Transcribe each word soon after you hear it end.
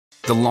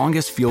The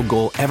longest field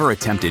goal ever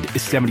attempted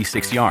is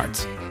 76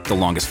 yards. The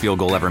longest field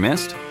goal ever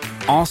missed?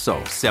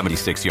 Also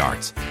 76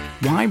 yards.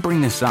 Why bring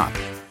this up?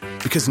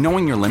 Because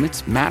knowing your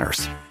limits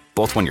matters,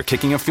 both when you're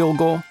kicking a field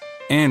goal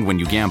and when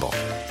you gamble.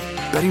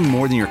 Betting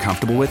more than you're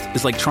comfortable with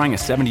is like trying a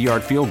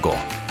 70-yard field goal.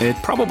 It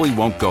probably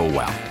won't go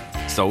well.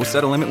 So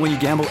set a limit when you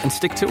gamble and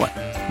stick to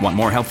it. Want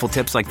more helpful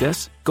tips like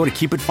this? Go to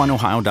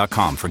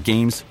keepitfunohio.com for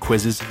games,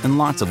 quizzes, and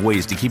lots of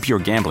ways to keep your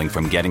gambling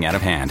from getting out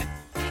of hand.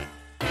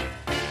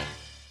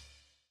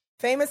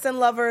 Famous and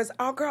Lovers,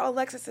 our girl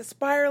Alexis is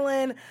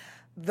spiraling.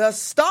 The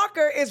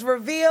Stalker is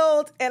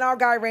revealed, and our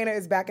guy Raina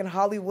is back in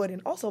Hollywood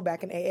and also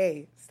back in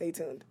AA. Stay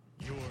tuned.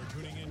 You're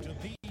tuning into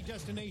the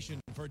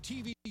destination for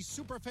TV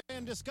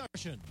superfan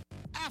discussion,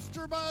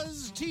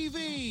 AfterBuzz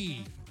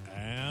TV.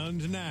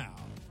 And now,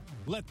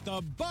 let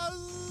the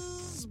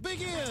buzz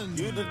begin.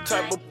 You the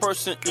type of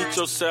person eat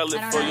your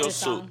salad for your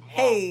soup.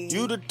 Hey.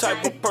 You the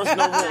type of person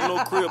that want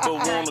no crib but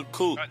want a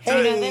coupe. Do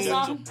you know this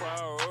song?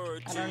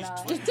 I don't know.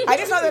 I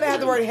just know that it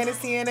had the word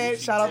Hennessy in it.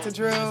 Shout out to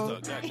Drew.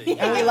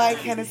 And we like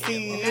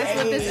Hennessy. That's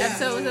what this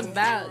episode was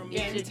about.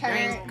 Get your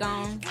drink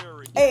on.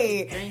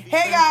 Hey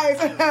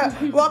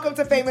guys, welcome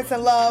to Famous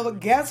in Love.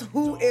 Guess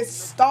who is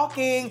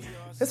stalking?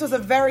 This was a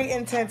very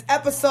intense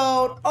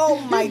episode. Oh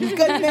my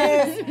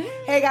goodness.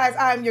 Hey guys,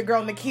 I'm your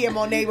girl Nakia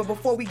Monet, but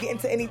before we get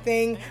into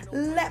anything,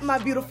 let my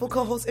beautiful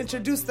co-hosts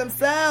introduce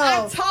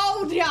themselves. I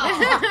told y'all.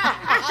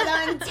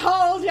 I done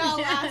told y'all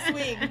last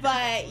week,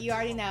 but you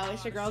already know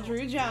it's your girl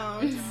Drew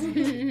Jones.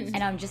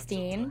 And I'm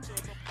Justine.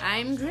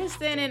 I'm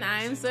Kristen, and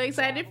I'm so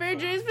excited for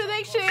Drew's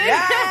prediction.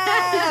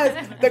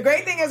 Yes! The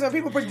great thing is when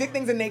people predict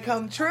things and they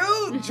come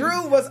true,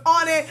 Drew was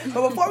on it.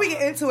 But before we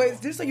get into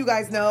it, just so you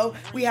guys know,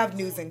 we have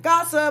news and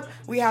gossip.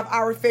 We have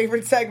our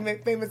favorite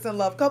segment, Famous and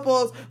Love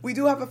Couples. We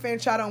do have a fan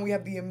shout-out, and we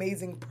have the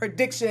amazing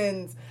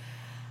predictions.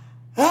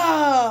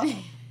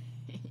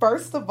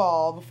 First of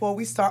all, before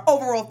we start,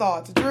 overall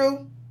thoughts.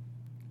 Drew?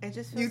 It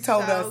just feels You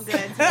told so us. good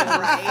to be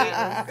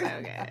right.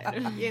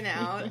 So good. You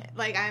know,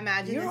 like I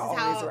imagine You're this is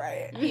always how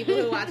right. people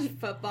who watch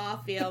football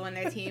feel when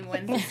their team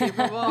wins the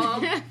Super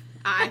Bowl.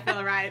 I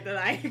feel right that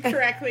I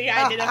correctly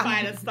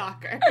identified a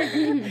stalker.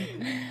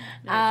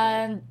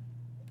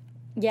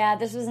 Yeah,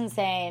 this was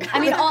insane. I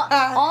mean,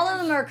 all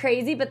of them are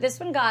crazy, but this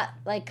one got,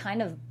 like,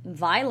 kind of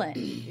violent.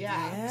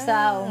 Yeah.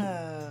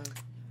 So,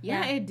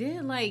 Yeah, it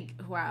did. Like,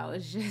 wow,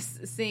 it's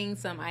just seeing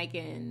some Ike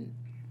and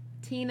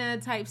Tina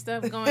type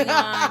stuff going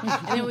on,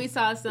 and then we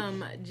saw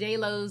some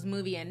J-Lo's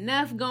movie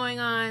Enough going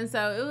on.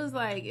 So it was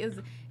like it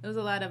was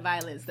a lot of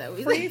violence that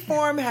we.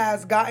 Freeform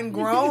has gotten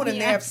grown, and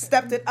they Yeah. have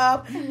stepped it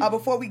up.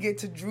 Before we get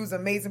to Drew's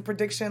amazing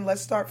prediction,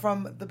 let's start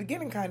from the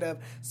beginning, kind of.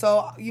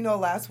 So, you know,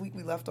 last week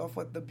we left off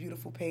with the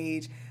beautiful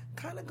Paige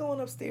kind of going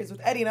upstairs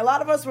with Eddie. And a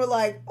lot of us were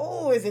like,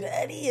 oh, is it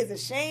Eddie? Is it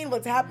Shane?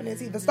 What's happening? Is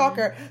he the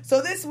stalker?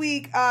 So this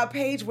week,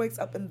 Paige wakes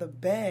up in the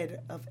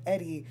bed of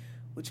Eddie,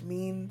 which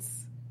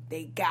means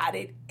they got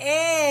it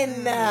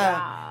in.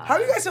 Yeah. How are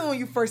you guys feeling when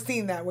you first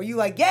seen that? Were you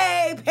like,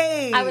 yay,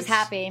 Paige? I was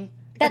happy.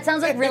 That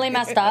sounds like really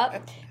messed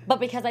up, but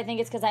because I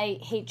think it's because I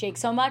hate Jake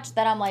so much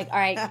that I'm like, all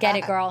right, get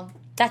it, girl.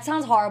 That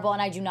sounds horrible,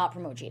 and I do not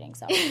promote cheating,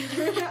 so.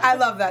 I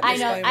love that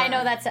disclaimer. I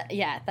know that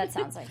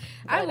sounds like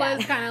I really was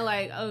bad. kind of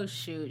like, oh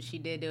shoot, she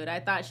did do it. I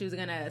thought she was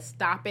gonna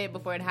stop it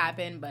before it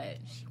happened, but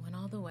she went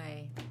all the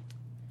way.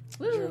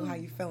 Woo. Drew, how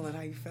you feeling?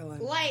 How you feeling?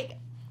 Like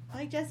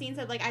Justine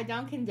said, like, I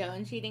don't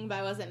condone cheating, but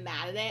I wasn't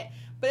mad at it.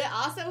 But it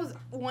also was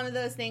one of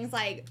those things,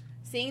 like,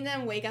 seeing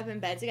them wake up in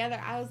bed together,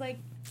 I was like,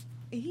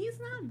 he's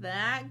not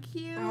that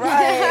cute.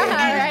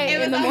 Right. Right,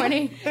 in the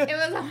morning. It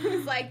was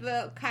almost like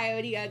the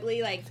Coyote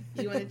Ugly, like,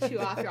 you want to chew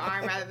off your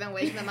arm rather than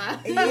wake them up.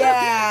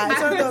 Yeah,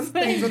 it's one of those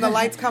things when the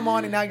lights come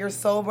on and now you're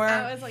sober.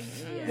 I was like,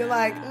 You're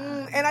like,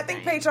 and I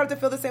think Paige started to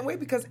feel the same way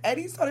because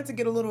Eddie started to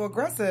get a little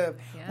aggressive,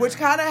 Yeah. which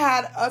kind of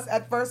had us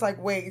at first like,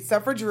 wait,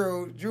 except for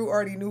Drew. Drew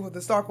already knew who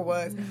the stalker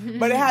was,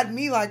 but it had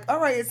me like, all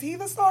right, is he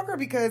the stalker?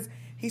 Because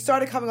he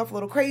started coming off a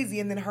little crazy,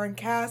 and then her and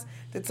Cass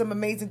did some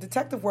amazing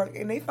detective work,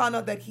 and they found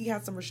out that he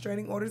had some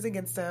restraining orders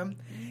against him.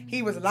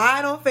 He was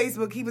lying on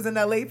Facebook. He was in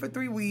LA for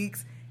 3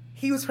 weeks.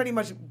 He was pretty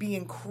much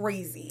being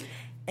crazy,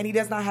 and he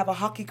does not have a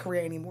hockey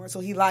career anymore, so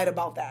he lied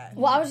about that.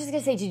 Well, I was just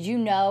going to say, did you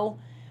know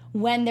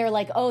when they're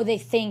like, oh, they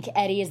think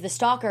Eddie is the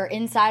stalker,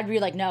 inside were you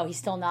like, no, he's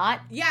still not?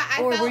 Yeah,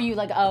 Or were you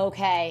like, oh,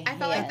 okay. I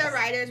felt he like is. the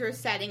writers were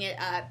setting it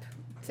up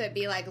to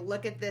be like,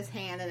 look at this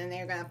hand, and then they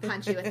were going to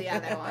punch you with the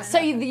other one. So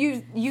you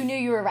knew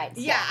you were right.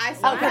 Yeah, I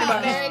felt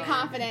much. very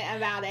confident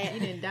about it. You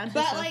didn't doubt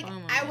But, yourself. like,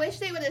 Oh my I God. wish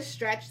they would have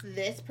stretched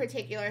this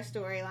particular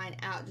storyline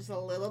out just a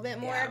little bit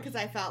more, because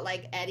I felt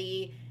like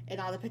Eddie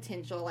and all the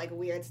potential, like,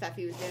 weird stuff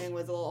he was doing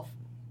was a little,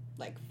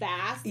 like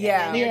fast.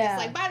 Yeah. And then they're Yeah.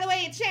 just like, by the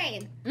way, it's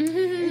Shane.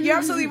 You're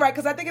absolutely right,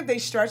 because I think if they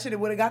stretched it, it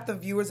would have got the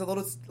viewers a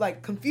little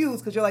like confused,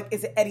 because you're like,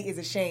 is it Eddie, is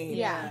it Shane?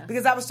 Yeah.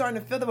 Because I was starting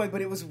to feel the way,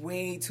 but it was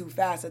way too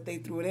fast that they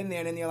threw it in there,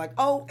 and then you're like,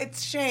 oh,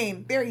 it's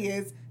Shane. There he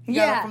is. He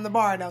got up from the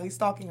bar, now he's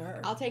stalking her.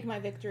 I'll take my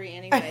victory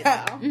anyway,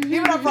 though.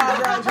 Give it up for our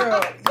girl, Drew. You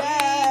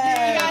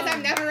Yay! guys,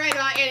 I've never read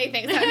about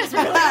anything, so I'm just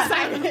really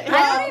excited.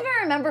 I don't even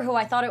remember who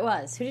I thought it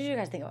was. Who did you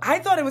guys think it was? I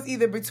thought it was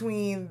either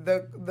between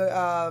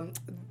the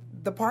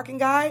parking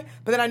guy,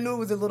 but then I knew it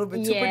was a little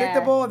bit too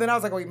predictable. And then I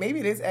was like, wait, maybe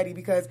it is Eddie,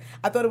 because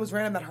I thought it was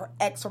random that her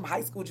ex from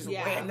high school just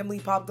randomly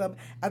popped up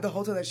at the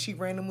hotel that she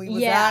randomly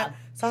was at.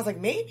 So I was like,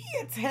 maybe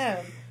it's him.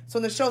 So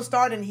when the show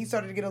started and he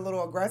started to get a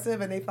little aggressive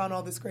and they found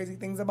all these crazy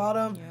things about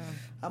him,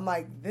 I'm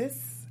like,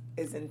 this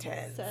is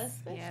intense. Suspicious.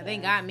 Yeah, they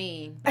got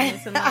me.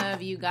 Listen,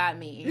 love, you got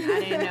me. I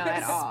didn't know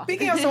at all.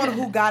 Speaking of someone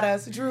who got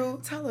us, Drew,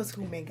 tell us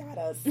who may got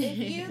us. If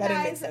you That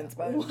didn't make guys sense,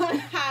 but want to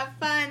have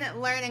fun,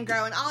 learn, and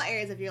grow in all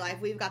areas of your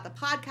life, we've got the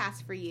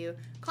podcast for you.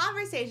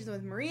 Conversations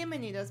with Maria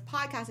Menounos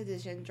podcast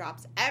edition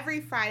drops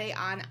every Friday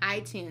on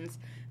iTunes.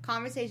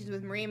 Conversations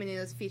with Maria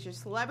Menounos features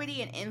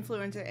celebrity and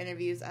influencer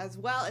interviews, as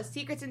well as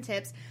secrets and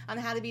tips on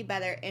how to be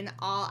better in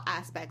all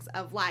aspects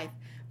of life.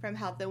 From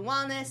health and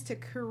wellness to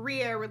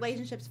career,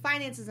 relationships,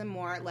 finances, and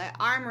more, let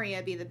our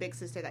Maria be the big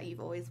sister that you've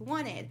always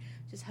wanted.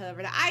 Just head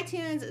over to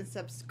iTunes and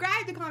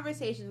subscribe to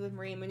Conversations with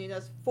Maria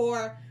Menounos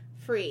for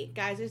free.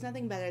 Guys, there's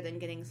nothing better than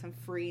getting some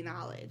free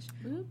knowledge.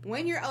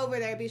 When you're over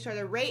there, be sure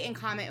to rate and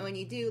comment. And when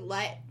you do,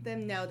 let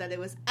them know that it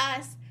was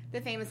us,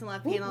 the Famous in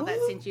Love panel, that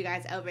sent you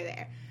guys over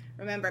there.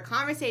 Remember,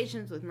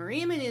 Conversations with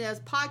Maria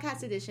Menounos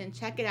podcast edition.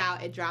 Check it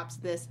out. It drops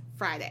this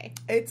Friday.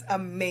 it's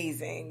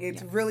amazing.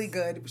 It's really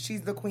good.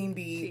 She's the queen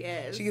bee. She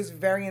is. She has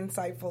very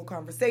insightful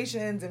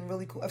conversations and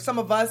really cool. Some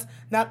of us,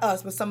 not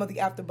us, but some of the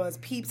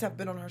AfterBuzz peeps have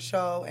been on her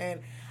show,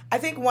 and I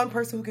think one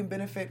person who can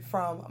benefit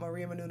from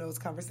Maria Menounos'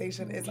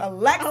 conversation is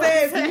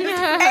Alexis,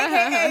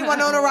 a.k.a.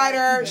 Winona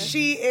Ryder.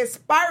 She is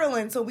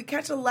spiraling, so we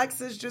catch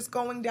Alexis just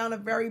going down a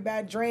very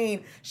bad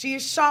drain. She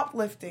is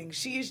shoplifting.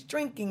 She is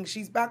drinking.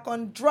 She's back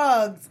on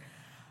drugs.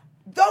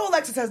 Though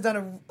Alexis has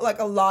done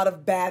a lot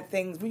of bad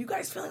things, were you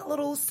guys feeling a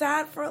little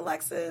sad for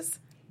Alexis?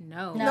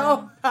 No.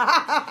 No.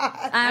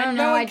 I don't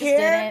know. No one I just cared?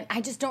 didn't.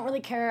 I just don't really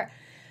care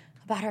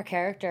about her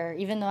character,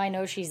 even though I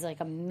know she's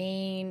like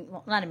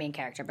not a main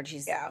character, but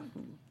she's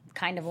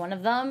kind of one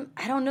of them.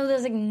 I don't know.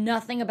 There's like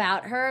nothing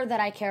about her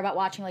that I care about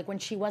watching. Like when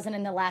she wasn't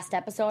in the last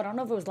episode, I don't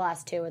know if it was the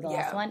last two or the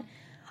last one.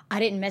 I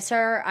didn't miss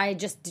her. I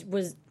just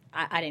was.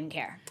 I didn't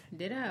care.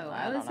 Ditto.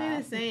 I would say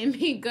the same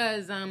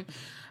because I'm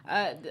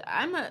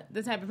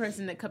the type of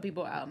person that cut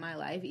people out of my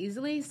life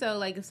easily. So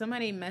like if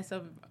somebody mess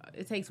up,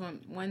 it takes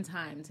one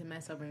time to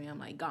mess over me. I'm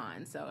like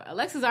gone. So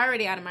Alexa's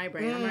already out of my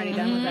brain. I'm already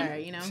done with her.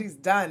 You know, She's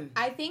done.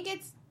 I think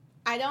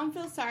I don't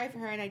feel sorry for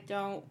her, and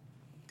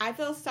I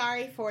feel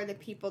sorry for the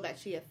people that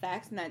she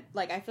affects, and that,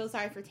 like, I feel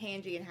sorry for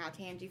Tangi and how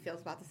Tangi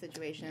feels about the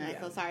situation, and I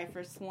feel sorry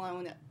for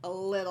Sloane a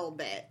little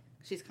bit.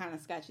 She's kind of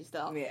sketchy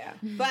still. Yeah.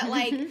 But,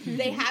 like,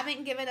 they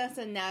haven't given us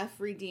enough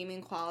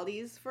redeeming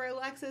qualities for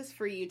Alexis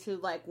for you to,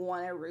 like,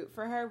 want to root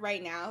for her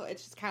right now.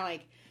 It's just kind of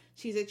like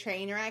she's a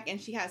train wreck, and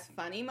she has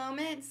funny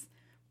moments,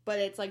 but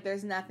it's like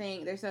there's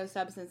no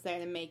substance there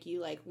to make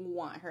you, like,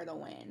 want her to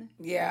win.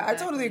 Yeah, I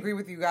totally agree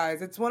with you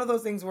guys. It's one of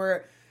those things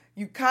where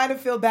you kind of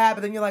feel bad,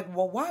 but then you're like,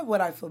 well, why would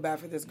I feel bad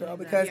for this girl?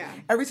 Because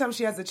every time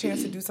she has a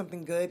chance to do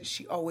something good,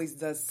 she always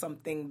does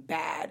something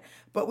bad.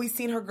 But we've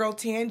seen her girl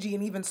Tangi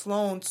and even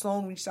Sloane.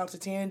 Sloane reached out to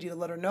Tangi to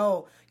let her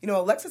know,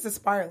 Alexis is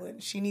spiraling.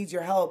 She needs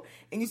your help.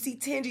 And you see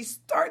Tangi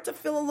start to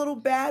feel a little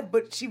bad,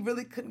 but she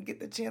really couldn't get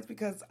the chance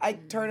because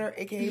Ike Turner,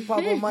 a.k.a.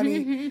 Pablo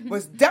Money,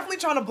 was definitely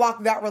trying to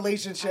block that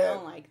relationship. I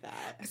don't like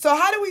that.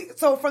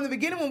 So from the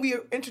beginning when we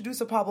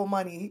introduced Pablo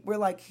Money, we're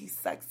like, he's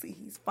sexy,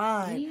 he's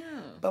fine. Yeah.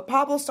 But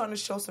Pablo's starting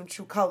to show some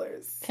true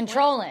colors.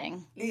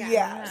 Controlling.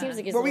 Yeah. Seems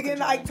like it's Were we getting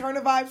the Ike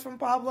Turner vibes from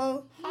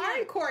Pablo?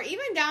 Hardcore,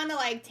 even down to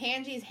like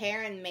Tangi's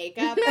hair and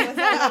makeup.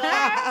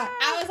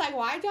 I was like,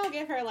 why'd y'all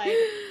give her like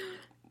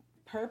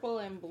purple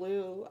and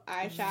blue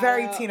eyeshadow?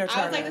 Very Tina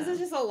Turner. I was like, this is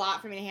just a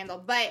lot for me to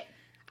handle. But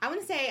I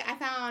want to say I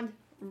found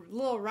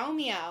Lil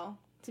Romeo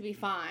to be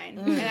fine,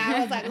 and I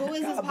was like, who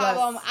is this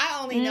Pablo? I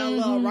only know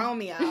Lil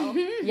Romeo.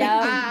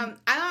 Yeah.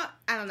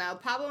 I don't know.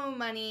 Pablo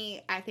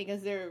Money, I think,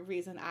 is the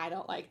reason I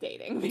don't like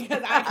dating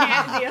because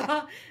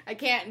I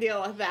can't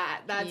deal with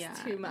that.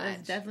 That's too much.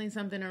 It's definitely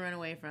something to run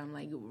away from.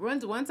 Like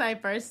once I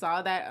first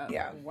saw that,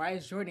 why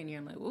is Jordan here?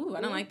 I'm like, ooh,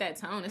 I don't like that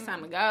tone. It's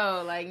time to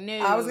go. Like, no.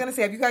 I was gonna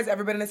say, have you guys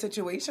ever been in a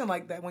situation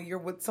like that when you're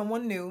with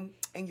someone new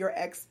and your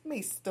ex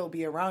may still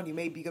be around? You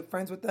may be good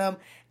friends with them,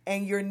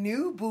 and your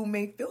new boo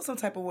may feel some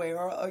type of way,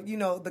 or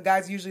the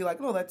guy's usually like,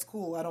 "No, that's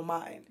cool. I don't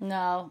mind."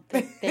 No,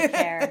 they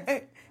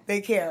care.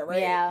 They care, right?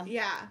 Yeah.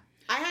 Yeah.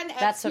 I had an ex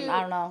That's who,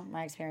 I don't know,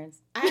 my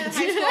experience. I had a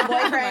high school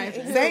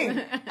boyfriend. Same.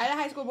 I had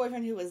a high school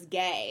boyfriend who was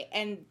gay,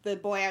 and the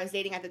boy I was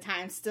dating at the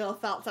time still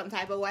felt some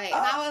type of way. And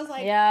I was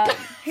like, Yeah.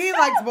 He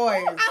likes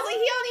boys. I was like,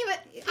 he don't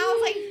even. I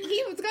was like,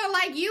 he was gonna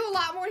like you a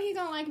lot more than he's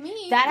gonna like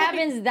me. That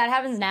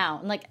happens now.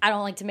 And like I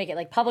don't like to make it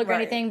like public or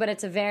Right. anything, but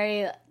it's a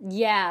very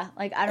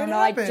like I don't It know.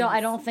 happens. I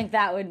don't think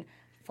that would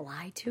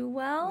fly too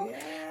well.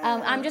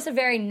 Yeah. I'm just a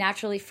very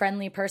naturally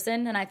friendly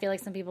person, and I feel like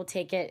some people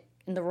take it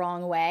in the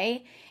wrong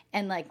way.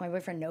 And, like, my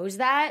boyfriend knows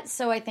that,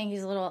 so I think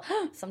he's a little,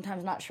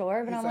 sometimes not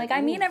sure. But I'm like, I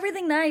mean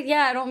everything nice.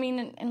 Yeah, I don't mean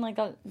it in, like,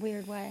 a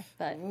weird way.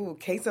 But Ooh,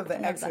 case of the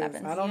Sometimes exes. that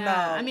happens. I don't know.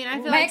 I mean, I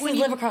feel my like exes when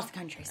you live across the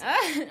country. So.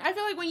 I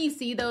feel like when you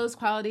see those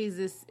qualities,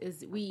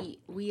 is we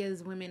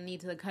as women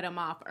need to cut them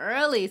off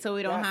early so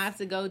we don't Yes. have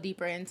to go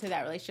deeper into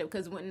that relationship.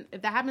 Because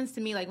if that happens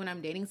to me, like when I'm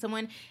dating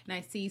someone and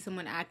I see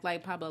someone act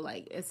like Pablo,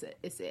 like it's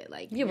it.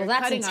 Like Yeah, well, you're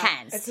that's cutting off-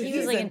 intense. He's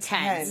He's, like,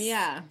 intense. intense.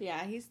 Yeah,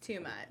 yeah, he's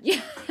too much.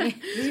 yeah,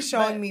 He's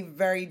showing me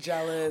very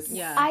jealous.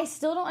 yeah. I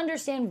still don't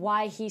understand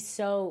why he's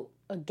so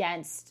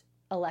against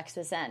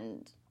Alexis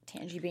and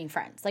Tangi being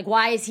friends. Like,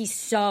 why is he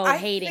so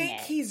hating I think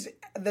it? he's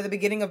at the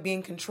beginning of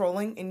being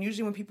controlling, and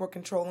usually when people are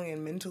controlling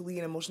and mentally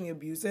and emotionally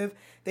abusive,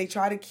 they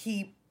try to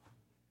keep.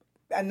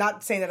 I'm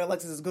not saying that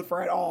Alexis is good for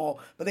her at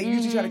all, but they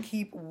usually try to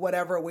keep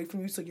whatever away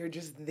from you, so you're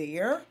just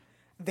theirs.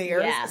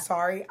 Yeah.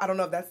 Sorry, I don't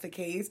know if that's the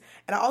case.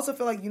 And I also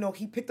feel like,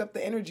 he picked up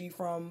the energy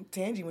from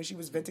Tangi when she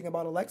was venting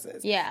about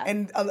Alexis. Yeah.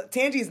 And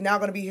Tangi is now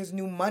going to be his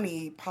new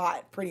money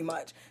pot, pretty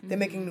much. They're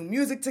making new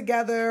music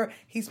together.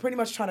 He's pretty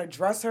much trying to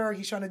dress her.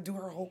 He's trying to do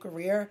her whole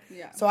career.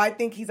 Yeah. So I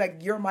think he's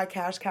like, you're my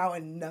cash cow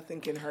and nothing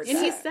can hurt And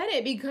that. he said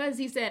it because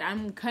he said,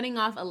 I'm cutting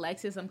off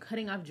Alexis, I'm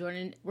cutting off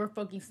Jordan, we're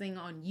focusing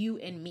on you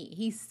and me.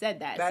 He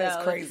said that. That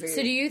is crazy.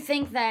 So do you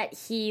think that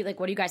he, like,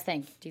 what do you guys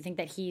think? Do you think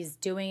that he's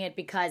doing it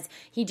because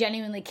he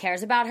genuinely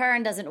cares about her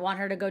and doesn't want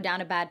her to go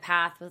down a bad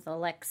path with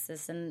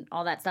Alexis and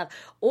all that stuff?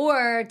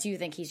 Or do you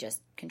think he's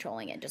just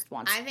controlling it, just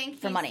wants I think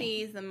for he money?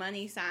 sees the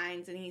money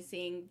signs, and he's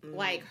seeing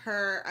like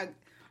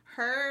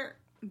her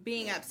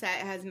being upset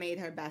has made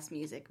her best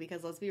music,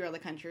 because let's be real, the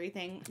country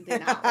thing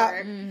did not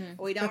work.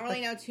 We don't really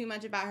know too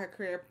much about her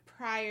career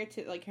prior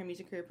to, like, her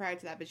music career prior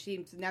to that, but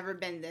she's never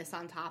been this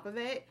on top of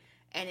it.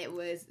 And it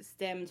was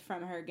stemmed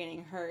from her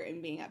getting hurt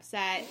and being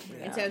upset.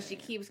 And so she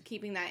keeps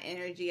keeping that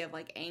energy of,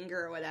 like,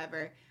 anger or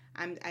whatever.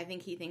 I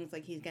think he thinks,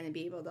 like, he's going to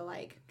be able to,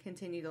 like,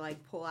 continue to,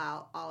 like, pull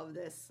out all of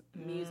this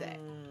music.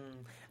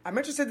 I'm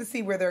interested to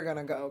see where they're going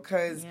to go,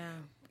 because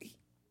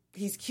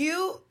he's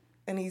cute,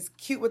 and he's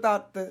cute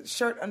without the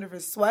shirt under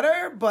his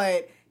sweater,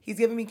 but he's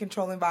giving me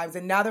controlling vibes.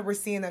 And now that we're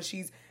seeing that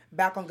she's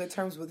back on good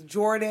terms with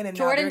Jordan, and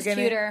Jordan's now they're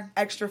getting cuter.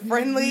 extra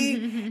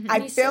friendly, I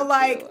He's feel so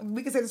like, cute.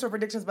 we can say this for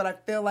predictions, but I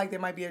feel like there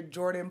might be a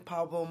Jordan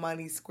Pablo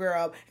money square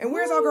up. And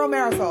where's our girl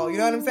Marisol? You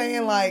know what I'm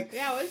saying? Like,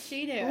 Yeah, what's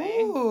she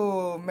doing?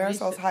 ooh,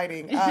 Marisol's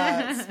hiding.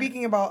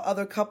 Speaking about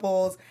other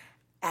couples,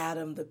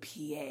 Adam the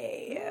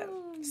PA.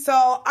 So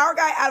our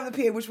guy Adam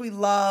the PA, which we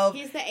love,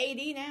 He's the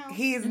AD now.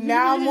 he is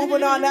now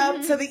moving on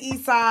up to the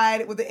east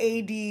side with the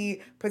AD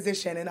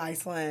position in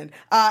Iceland.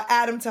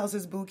 Adam tells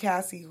his boo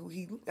Cassie,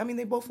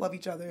 they both love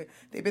each other.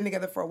 They've been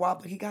together for a while,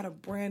 but he got a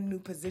brand new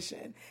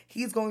position.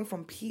 He's going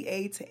from PA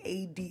to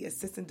AD,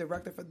 assistant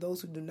director, for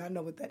those who do not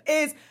know what that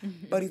is.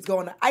 But he's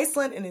going to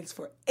Iceland, and it's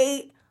for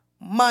 8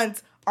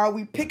 months. Are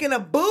we picking a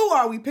boo, or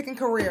are we picking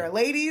career?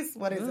 Ladies,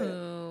 what is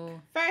it?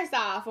 First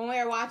off, when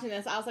we were watching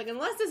this, I was like,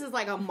 unless this is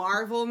like a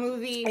Marvel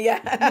movie, Yeah.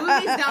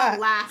 movies don't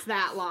last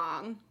that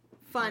long.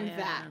 Fun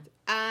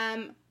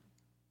fact.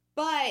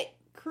 But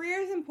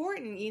career is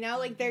important,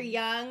 like they're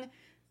young.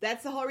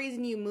 That's the whole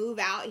reason you move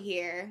out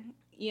here.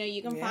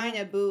 You can find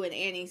a boo in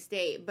any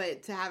state,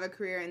 but to have a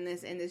career in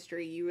this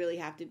industry, you really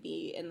have to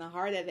be in the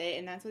heart of it,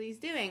 and that's what he's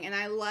doing. And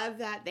I love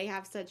that they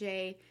have such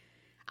a...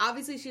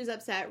 Obviously, she was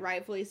upset,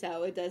 rightfully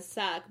so. It does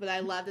suck, but I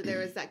love that there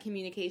was that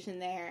communication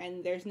there,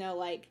 and there's no,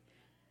 like...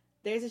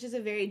 There's just a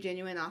very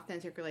genuine,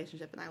 authentic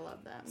relationship, and I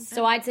love them.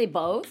 So I'd say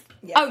both.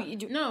 Yeah. Oh, you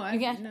do. No, I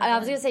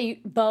was going to say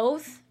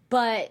both,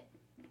 but,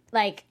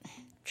 like...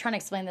 trying to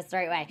explain this the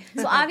right way.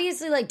 So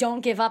obviously, like,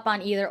 don't give up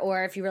on either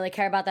or if you really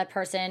care about that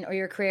person or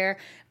your career.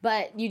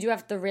 But you do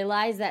have to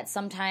realize that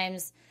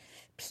sometimes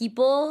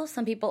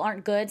some people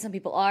aren't good, some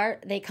people are.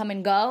 They come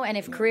and go. And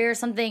if career is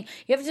something,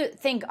 you have to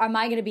think, am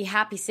I going to be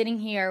happy sitting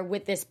here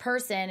with this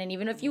person? And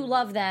even if you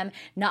love them,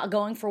 not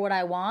going for what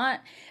I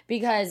want,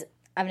 because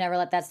I've never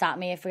let that stop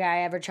me. If a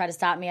guy ever tried to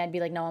stop me, I'd be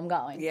like, no, I'm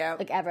going. Yeah.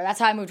 Like, ever. That's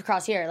how I moved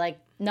across here. Like,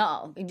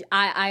 no.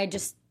 I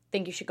just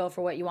think you should go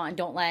for what you want, and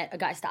don't let a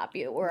guy stop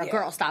you or a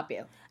girl stop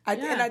you.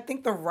 And I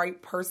think the right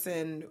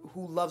person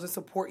who loves and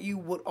support you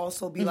would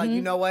also be like,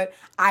 you know what?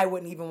 I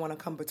wouldn't even want to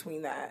come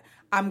between that.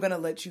 I'm going to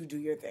let you do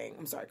your thing.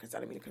 I'm sorry, because I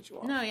didn't mean to cut you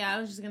off. No, yeah, I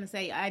was just going to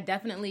say, I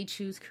definitely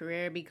choose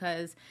career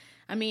because,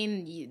 I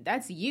mean,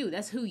 that's you.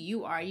 That's who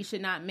you are. You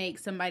should not make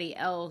somebody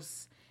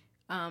else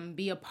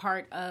be a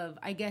part of,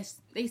 I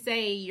guess, they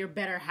say your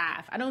better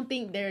half. I don't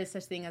think there is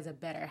such thing as a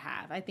better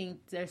half. I think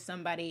there's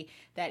somebody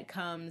that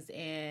comes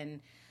and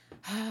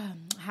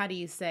how do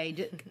you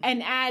say,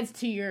 and adds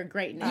to your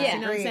greatness. Yeah.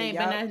 You know what I'm saying?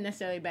 Yep. But not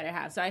necessarily better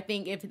half. So I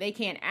think if they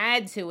can't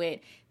add to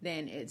it,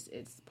 then it's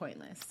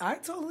pointless. I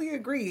totally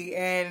agree.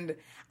 And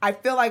I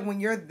feel like when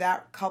you're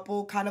that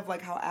couple, kind of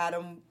like how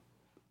Adam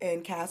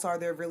and Cass are,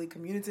 they're really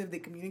communicative. They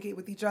communicate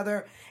with each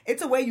other.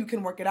 It's a way you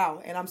can work it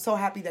out. And I'm so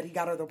happy that he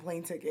got her the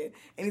plane ticket.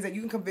 And he's like,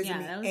 you can come visit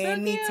me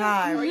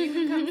anytime. Or you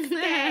can come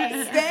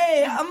stay.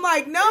 Stay. I'm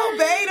like, no,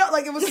 babe. Don't.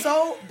 Like, it was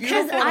so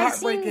beautiful and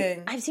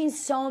heartbreaking. I've seen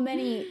so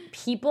many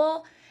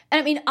people, and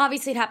I mean,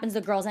 obviously it happens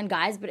to girls and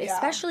guys, but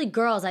especially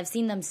girls, I've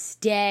seen them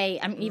stay.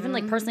 I mean, even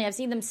like personally, I've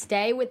seen them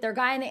stay with their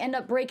guy and they end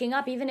up breaking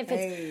up, even if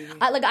it's,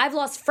 like I've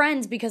lost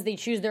friends because they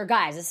choose their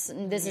guys.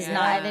 This is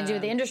not anything to do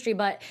with the industry,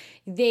 but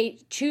they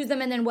choose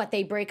them and then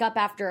they break up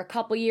after a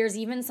couple years,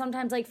 even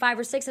sometimes like 5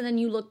 or 6, and then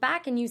you look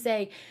back and you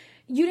say,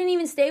 you didn't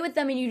even stay with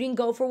them and you didn't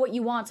go for what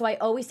you want. So I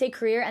always say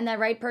career, and that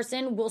right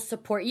person will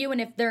support you. And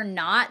if they're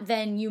not,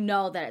 then you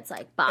know that it's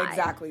like, bye.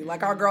 Exactly.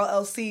 Like our girl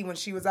LC, when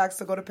she was asked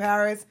to go to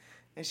Paris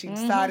and she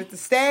decided to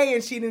stay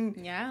and she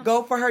didn't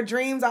go for her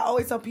dreams. I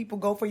always tell people,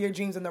 go for your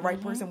dreams, and the right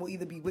person will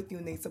either be with you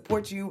and they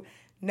support you.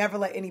 Never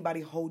let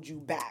anybody hold you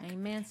back.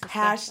 Amen.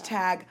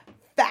 Hashtag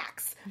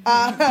facts.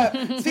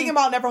 Speaking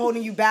about never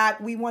holding you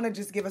back, we want to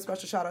just give a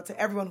special shout out to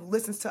everyone who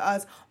listens to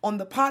us on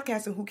the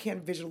podcast and who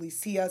can't visually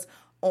see us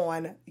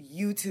on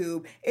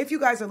YouTube. If you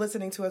guys are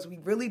listening to us, we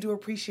really do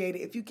appreciate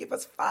it. If you give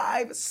us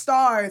 5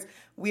 stars,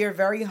 we are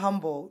very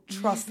humble.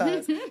 Trust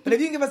us. But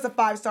if you can give us the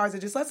 5 stars, it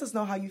just lets us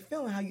know how you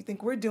feel and how you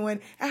think we're doing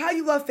and how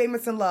you love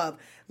Famous in Love.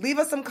 Leave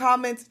us some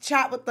comments,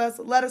 chat with us,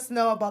 let us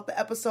know about the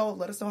episode,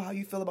 let us know how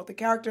you feel about the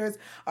characters.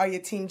 Are you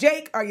Team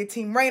Jake? Are you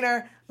Team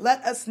Rainer?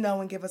 Let us know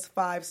and give us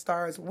 5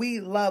 stars.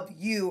 We love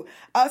you.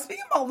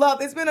 Speaking about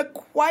love, it's been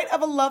quite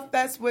of a love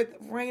fest with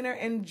Rainer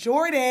and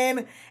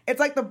Jordan. It's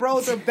like the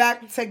bros are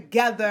back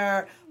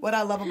together. What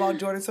I love about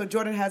Jordan. So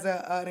Jordan has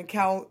an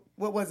account.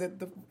 What was it?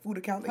 The food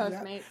account that you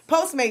have?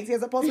 Postmates. He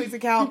has a Postmates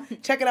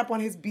account. Check it up on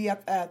his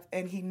BFF,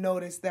 and he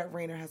noticed that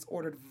Rainer has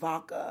ordered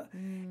vodka.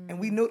 And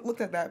we looked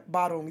at that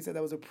bottle, and we said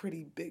that was a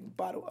pretty big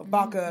bottle of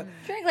vodka.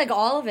 Drank like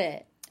all of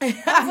it. I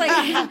was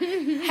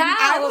like, how?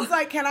 I was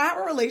like, can I have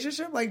a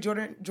relationship like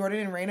Jordan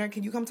and Rainer?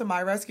 Can you come to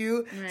my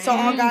rescue? Right. So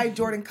our guy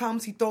Jordan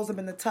comes, he throws him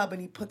in the tub, and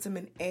he puts him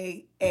in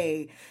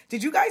AA.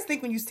 Did you guys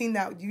think when you seen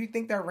that, do you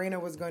think that Rainer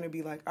was going to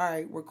be like, all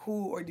right, we're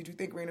cool, or did you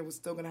think Rainer was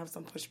still going to have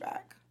some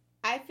pushback?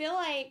 I felt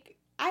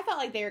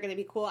like they were going to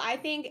be cool. I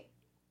think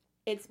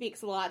it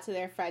speaks a lot to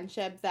their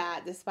friendship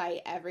that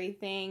despite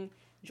everything,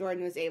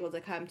 Jordan was able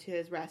to come to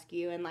his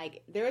rescue, and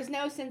like there was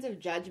no sense of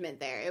judgment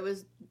there. It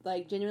was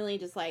like genuinely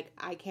just like,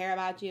 I care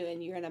about you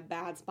and you're in a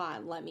bad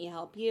spot, let me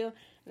help you.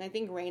 And I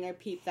think Rainer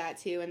peeped that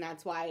too, and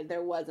that's why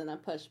there wasn't a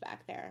pushback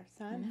there.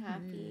 So I'm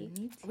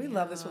happy. We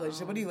love this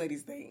relationship. What do you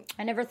ladies think?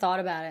 I never thought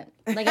about it.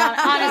 Like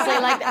honestly,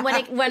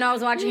 like when I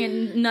was watching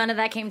it, none of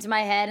that came to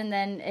my head, and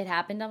then it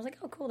happened. I was like,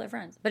 oh, cool, they're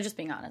friends. But just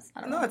being honest,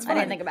 I don't know. It's fine. I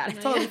didn't think about it.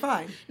 It's totally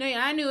fine. No,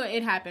 yeah, I knew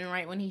it happened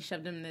right when he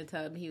shoved him in the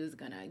tub. He was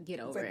gonna get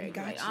over it.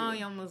 Like, oh,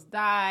 you almost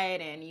died,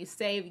 and you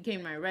saved. You came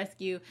to my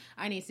rescue.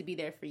 I need to be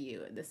there for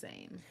you. The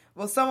same.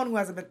 Well, someone who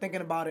hasn't been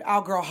thinking about it,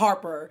 our girl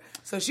Harper.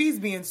 So she's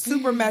being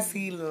super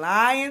messy,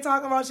 lying,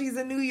 talking about she's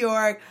in New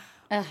York.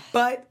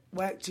 But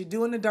what you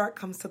do in the dark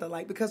comes to the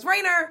light, because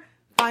Rainer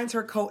finds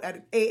her coat at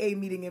an AA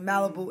meeting in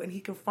Malibu, and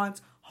he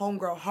confronts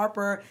homegirl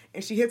Harper,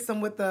 and she hits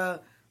him with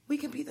the, we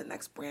can be the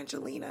next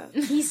Brangelina.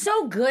 He's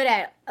so good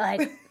at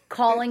like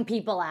calling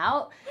people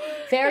out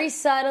very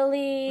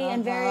subtly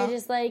and very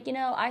just like,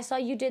 I saw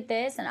you did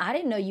this and I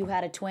didn't know you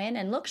had a twin,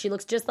 and look, she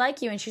looks just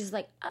like you, and she's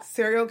like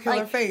serial killer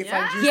like, face. Yeah,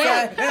 like you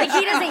said. Like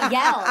he doesn't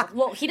yell.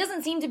 Well, he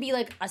doesn't seem to be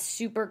like a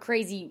super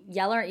crazy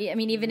yeller. I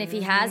mean, even if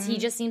he has, he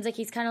just seems like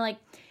he's kind of like,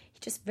 he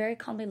just very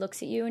calmly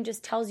looks at you and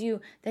just tells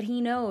you that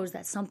he knows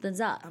that something's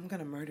up. I'm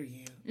gonna murder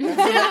you.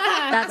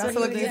 That's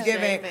what he's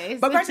giving.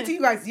 But question to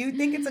you guys, do you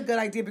think it's a good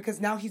idea,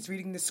 because now he's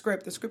reading the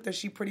script that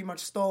she pretty much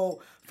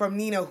stole from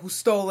Nina, who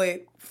stole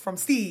it from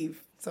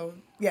Steve. So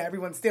yeah,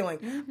 everyone's stealing.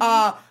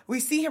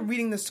 We see him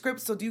reading the script.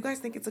 So do you guys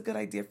think it's a good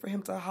idea for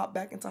him to hop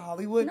back into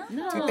Hollywood?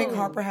 No. Do you think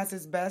Harper has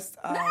his best?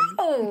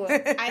 No,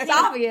 it's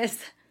obvious.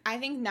 I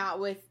think not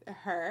with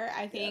her.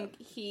 I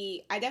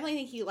definitely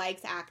think he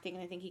likes acting,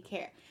 and I think he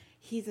cares.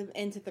 He's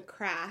into the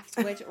craft,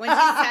 which when she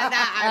said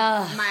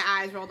that, my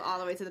eyes rolled all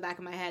the way to the back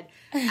of my head.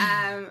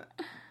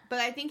 But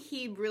I think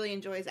he really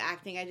enjoys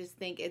acting. I just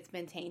think it's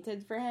been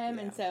tainted for him,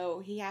 and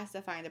so he has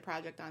to find a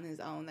project on his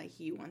own that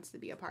he wants to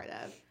be a part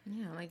of.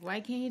 Yeah, like, why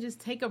can't he just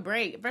take a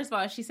break? First of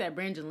all, she said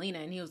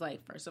Brangelina, and he was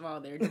like, first of all,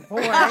 they're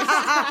divorced.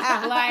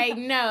 Like,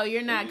 no,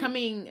 you're not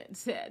coming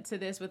to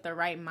this with the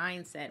right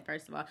mindset,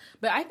 first of all.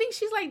 But I think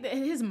she's like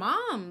his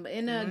mom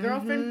in a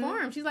girlfriend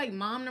form. She's like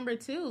mom number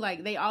 2.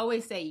 Like, they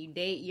always say you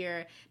date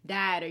your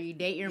dad or you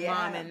date your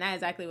mom, and that's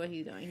exactly what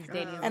he's doing. He's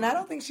dating his and mom. I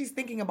don't think she's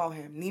thinking about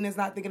him. Nina's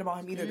not thinking about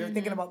him either. They're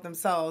thinking about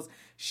themselves.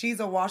 She's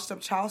a washed up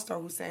child star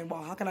who's saying,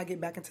 well, how can I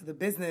get back into the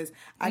business?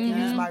 I can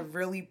use my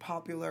really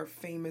popular,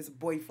 famous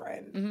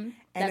boyfriend.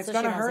 And it's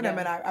going to hurt him.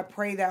 And I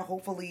pray that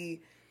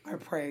hopefully I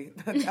pray.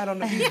 I don't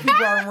know if these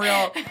people are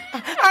real.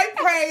 I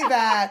pray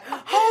that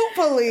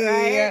hopefully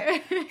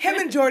him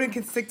and Jordan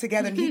can stick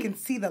together and he can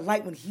see the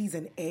light when he's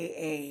in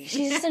AA.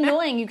 She's just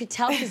annoying. You could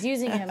tell she's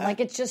using him. Like,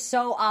 it's just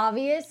so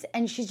obvious,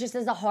 and she just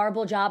does a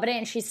horrible job at it,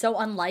 and she's so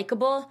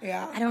unlikable.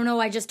 Yeah. I don't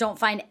know. I just don't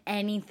find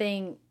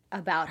anything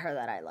about her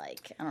that I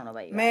like. I don't know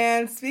about you guys.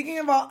 Man, speaking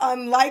about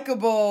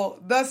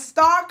unlikable, the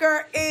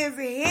stalker is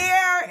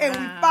here, and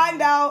we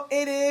find out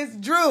it is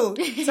Drew.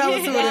 Tell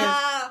us who it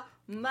is.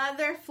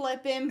 Mother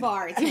flipping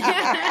Bart.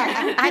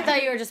 I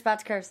thought you were just about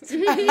to curse.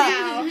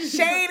 No.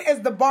 Shane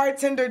is the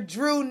bartender.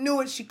 Drew knew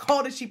it. She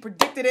called it. She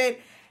predicted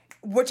it,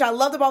 which I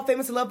loved about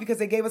Famous in Love because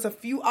they gave us a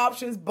few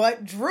options.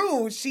 But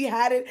Drew, she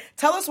had it.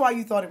 Tell us why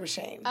you thought it was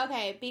Shane.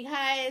 Okay,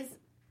 because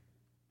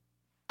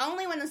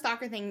only when the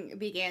stalker thing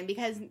began.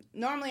 Because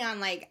normally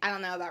on, like, I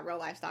don't know about real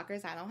life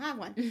stalkers. I don't have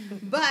one.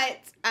 But,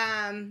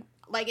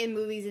 like in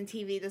movies and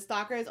TV, the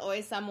stalker is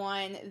always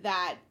someone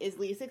that is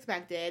least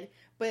expected.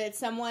 But it's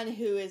someone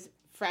who is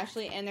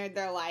freshly entered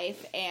their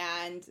life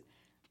and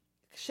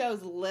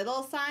shows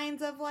little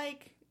signs of,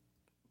 like,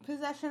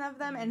 possession of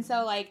them. And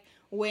so, like,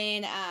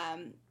 when,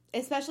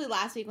 especially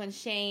last week when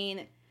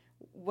Shane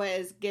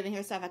was giving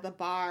her stuff at the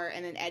bar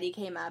and then Eddie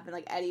came up and,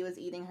 like, Eddie was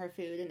eating her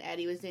food and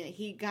Eddie was doing it,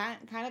 he kind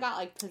of got,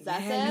 like,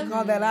 possessive. Yeah, you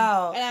called that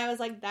out. And I was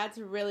like, that's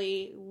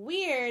really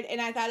weird.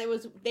 And I thought it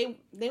was, they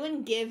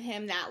wouldn't give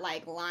him that,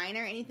 like, line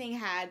or anything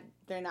had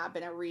there not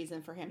been a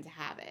reason for him to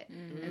have it.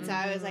 And so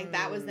I was like,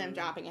 that was them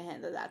dropping a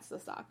hint that that's the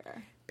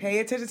stalker. Pay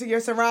attention to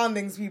your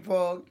surroundings,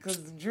 people, because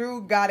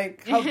Drew got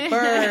it covered.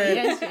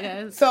 Yes, she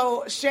does.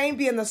 So Shane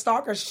being the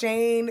stalker,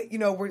 Shane, you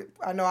know,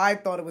 I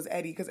thought it was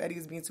Eddie because Eddie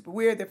is being super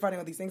weird. They're finding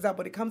all these things out,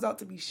 but it comes out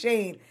to be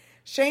Shane.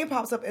 Shane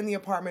pops up in the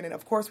apartment, and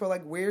of course we're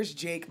like, where's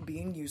Jake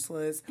being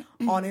useless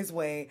on his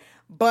way?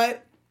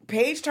 But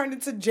Paige turned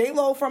into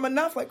J-Lo from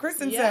Enough, like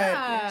Kristen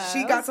said.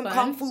 She got some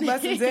kung fu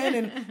lessons in,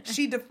 and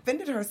she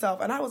defended herself.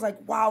 And I was like,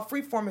 wow,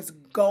 Freeform is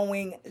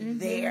going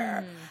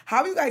there.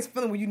 How are you guys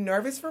feeling? Were you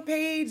nervous for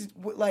Paige?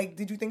 Like,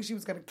 did you think she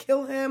was going to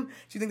kill him? Do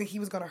you think that he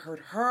was going to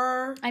hurt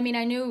her? I mean,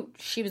 I knew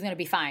she was going to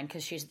be fine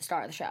because she's the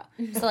star of the show.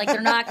 So, like,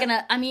 they're not going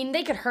to, I mean,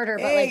 they could hurt her,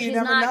 but, like, she's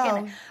not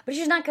going to, but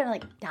she's not going to,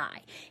 like,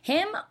 die.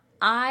 Him,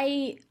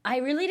 I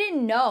really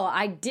didn't know.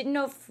 I didn't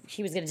know if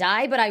he was going to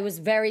die, but I was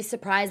very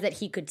surprised that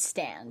he could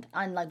stand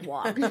and, like,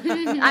 walk.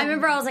 I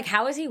remember I was like,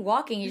 how is he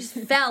walking? He just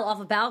fell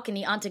off a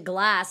balcony onto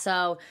glass.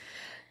 So,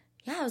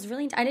 yeah,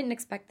 I didn't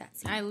expect that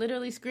scene. I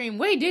literally screamed,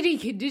 wait, did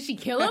she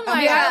kill him?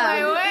 Like,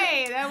 I was like,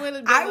 wait, that would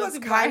have been I was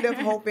kind of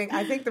hoping,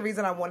 I think the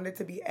reason I wanted it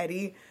to be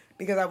Eddie,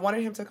 because I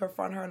wanted him to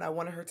confront her and I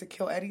wanted her to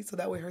kill Eddie so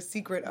that way her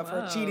secret of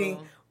her cheating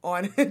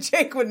on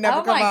Jake would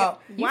never come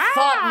out. You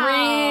fought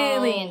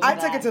really into I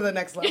took it to the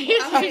next level.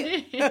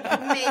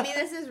 Maybe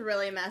this is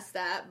really messed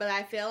up, but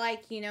I feel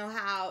like, you know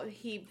how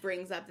he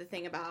brings up the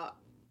thing about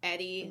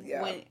Eddie?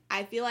 Yeah. When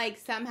I feel like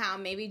somehow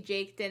maybe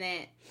Jake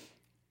didn't,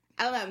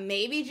 I don't know,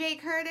 maybe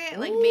Jake heard it.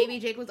 Like, maybe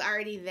Jake was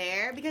already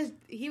there because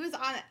he was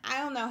on,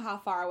 I don't know how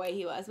far away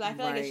he was, but I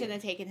feel like it shouldn't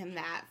have taken him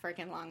that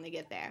freaking long to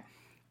get there.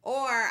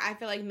 Or I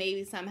feel like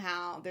maybe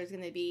somehow there's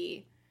going to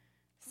be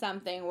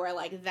something where,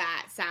 like,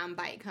 that sound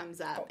bite comes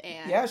up.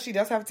 And yeah, she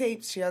does have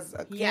tapes. She has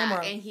a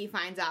camera. Yeah, and he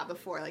finds out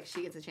before, like,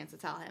 she gets a chance to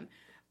tell him.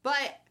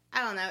 But,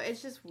 I don't know,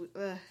 it's just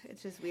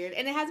weird.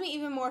 And it has me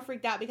even more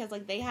freaked out because,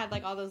 like, they had,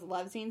 like, all those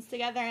love scenes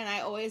together, and I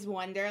always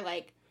wonder,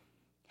 like,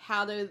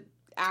 how do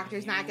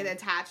actors not get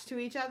attached to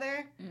each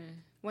other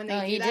when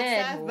they do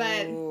that stuff?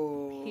 But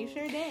he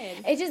sure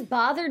did. It just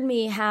bothered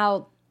me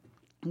how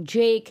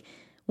Jake,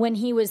 when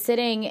he was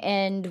sitting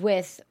and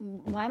with,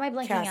 why am I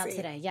blanking out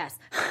today? Yes,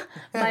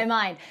 my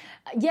mind.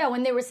 Yeah,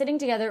 when they were sitting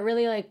together, it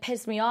really, like,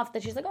 pissed me off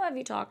that she's like, oh, have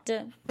you talked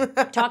to her?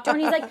 And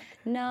he's like,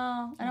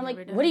 no. And I'm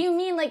like, what do you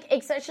mean? Like,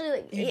 especially,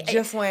 like, you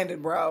just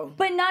landed, bro.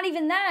 But not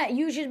even that.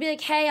 You should be like,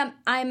 hey,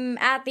 I'm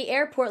at the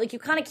airport. Like, you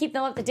kind of keep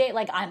them up to date.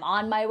 Like, I'm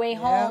on my way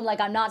home. Like,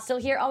 I'm not still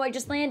here. Oh, I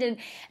just landed.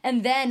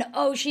 And then,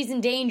 oh, she's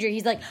in danger.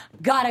 He's like,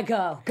 gotta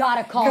go.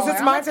 Gotta call her. Because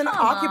his mind's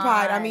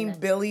occupied. I mean,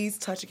 Billy's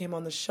touching him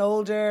on the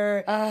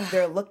shoulder.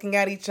 They're looking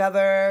at each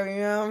other.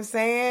 You know what I'm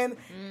saying?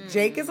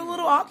 Jake is a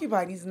little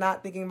occupied. He's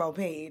not thinking about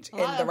Paige in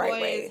the right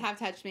way. Boys have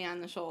touched me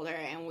on the shoulder,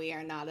 and we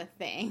are not a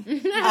thing.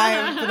 I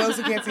am, for those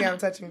who can't see, I'm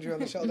touching Drew on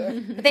the shoulder.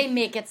 They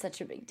make it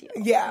such a big deal.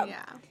 Yeah.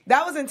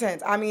 That was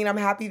intense. I mean, I'm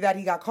happy that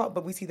he got caught,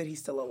 but we see that he's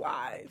still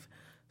alive.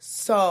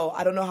 So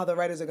I don't know how the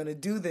writers are going to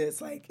do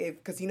this. Like,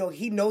 because, you know,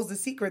 he knows the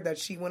secret that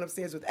she went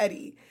upstairs with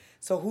Eddie.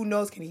 So who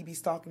knows, can he be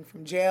stalking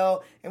from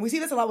jail? And we see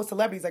this a lot with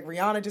celebrities. Like,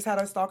 Rihanna just had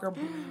a stalker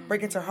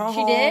break into her home.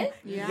 She did?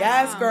 Yeah.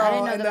 Yes,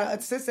 girl. And that. the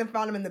assistant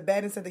found him in the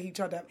bed and said that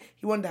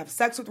he wanted to have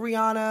sex with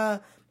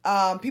Rihanna.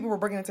 People were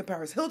breaking into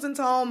Paris Hilton's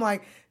home.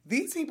 Like,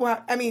 these people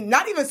have, I mean,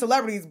 not even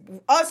celebrities.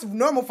 Us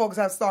normal folks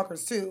have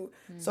stalkers too.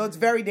 So it's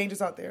very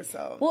dangerous out there.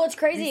 So well, it's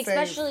crazy,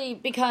 especially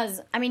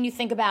because, I mean, you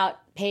think about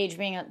Paige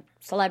being a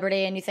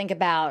celebrity and you think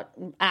about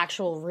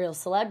actual real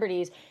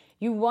celebrities.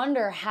 You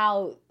wonder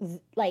how,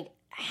 like,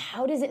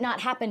 how does it not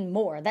happen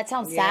more? That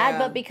sounds sad,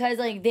 but because,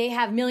 like, they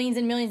have millions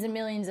and millions and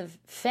millions of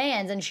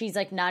fans and she's,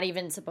 like, not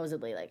even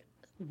supposedly, like,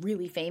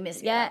 really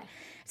famous yet.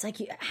 It's like,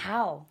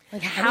 how?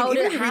 Like, Even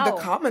if you read the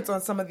comments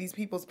on some of these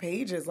people's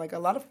pages, like, a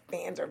lot of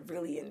fans are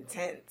really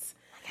intense.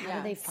 Like, how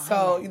do they find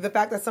So it? the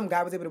fact that some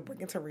guy was able to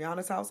break into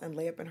Rihanna's house and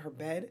lay up in her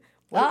bed,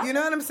 you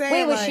know what I'm saying?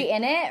 Wait, was she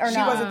in it or she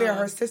no? wasn't there.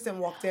 Her assistant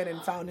walked in and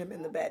found him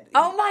in the bed.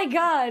 Oh my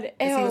God.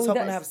 He was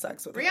hoping to have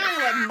sex with her. Rihanna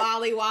would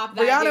mollywop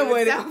that Rihanna dude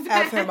would so F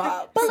fast. him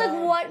up. But like,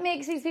 what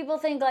makes these people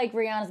think like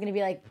Rihanna's going to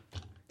be like,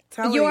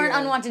 Telling you're you.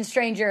 an unwanted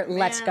stranger,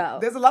 let's go?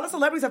 There's a lot of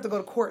celebrities have to go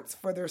to courts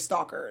for their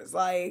stalkers.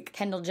 Like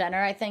Kendall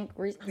Jenner, I think. That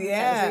was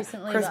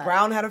recently, Chris but-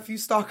 Brown had a few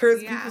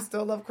stalkers. Yeah. People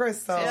still love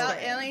Chris. So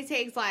It only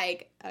takes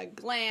like a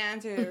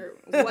glance or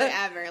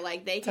whatever.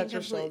 Like they can Touch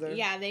your shoulder.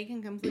 they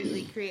can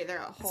completely create their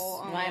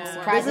whole own. I'm world.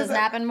 surprised this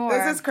happened more.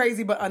 This is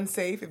crazy but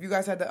unsafe. If you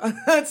guys had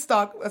to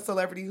stalk a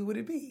celebrity, who would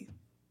it be?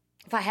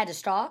 If I had to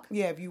stalk?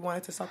 Yeah, if you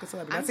wanted to stalk a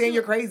celebrity. I'm not saying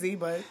you're crazy,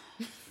 but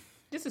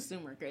Just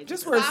assume we're crazy.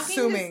 just we're Stalking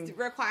assuming. just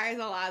requires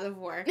a lot of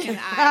work, and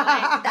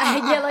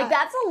I'm Yeah, like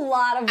that's a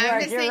lot of work.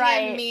 just You're thinking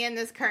right. me in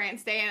this current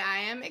state, and I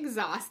am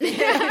exhausted.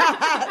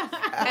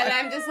 And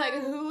I'm just like,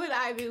 who would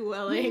I be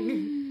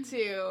willing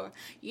to?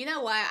 You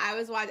know what?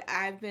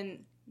 I've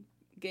been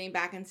getting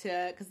back into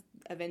because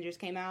Avengers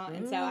came out,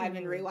 and so I've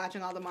been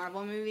rewatching all the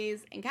Marvel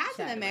movies. And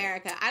Captain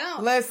America, I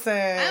don't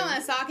want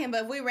to stalk him,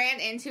 but if we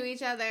ran into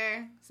each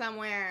other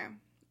somewhere,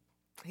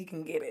 He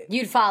can get it.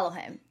 You'd follow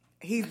him.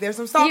 There's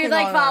some stalking You'd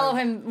like going follow on.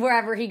 him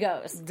wherever he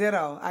goes.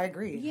 Ditto. I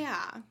agree.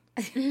 yeah.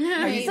 So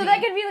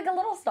that could be like a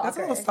little stalker. That's a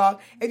little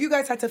stalk. If you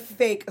guys had to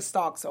fake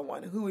stalk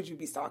someone, who would you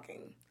be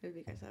stalking? It would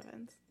be Chris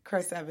Evans.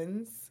 Chris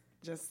Evans,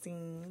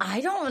 Justine.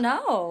 I don't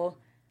know.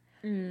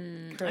 I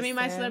mean,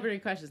 my celebrity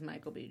crush is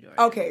Michael B. Jordan.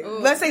 Okay,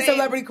 let's say same.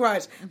 celebrity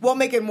crush. We'll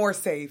make it more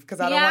safe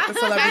because I don't want the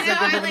celebrities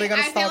that are really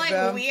going to I feel stalk like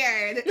them.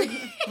 weird.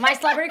 My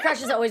celebrity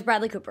crush is always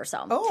Bradley Cooper,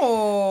 so.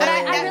 Oh, But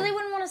I really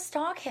wouldn't want to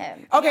stalk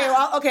him.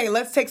 Okay,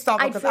 let's take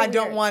stalking because I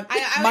don't want I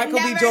would Michael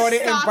B. never Jordan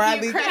and stalk you,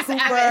 Bradley Chris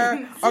Cooper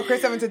Evans. or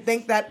Chris Evans to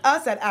think that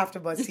us at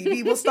AfterBuzz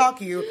TV will stalk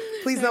you.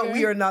 Please note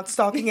we are not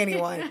stalking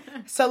anyone.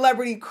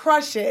 Celebrity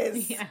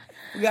crushes. Yeah.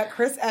 We got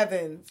Chris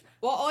Evans.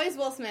 Well, always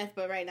Will Smith,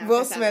 but right now Will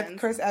Chris Smith, Evans.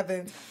 Chris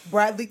Evans,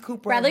 Bradley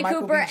Cooper, Bradley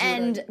Michael Cooper B.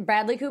 Jordan. and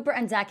Bradley Cooper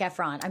and Zac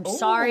Efron. I'm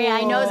sorry,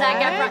 I know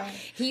Zac Efron.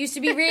 He used to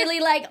be really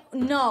like,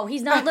 no,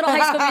 he's not Little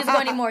High School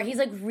Musical anymore. He's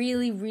like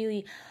really,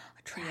 really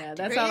attractive. Yeah,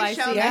 that's all I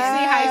see. Showman. I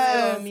see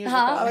High School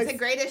Musical. It's the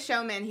Greatest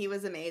Showman. He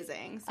was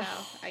amazing, so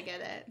I get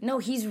it. No,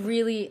 he's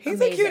really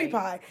He's amazing. a cutie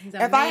pie.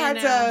 a If I man had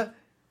now. to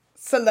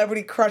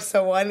celebrity crush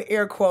someone,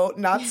 air quote,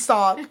 not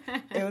stalk,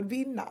 it would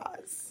be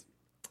Nas.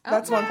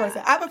 That's one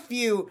person. I have a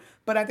few,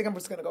 but I think I'm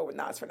just going to go with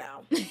Nas for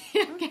now.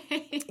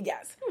 Okay.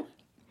 Yes.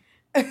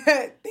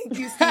 Thank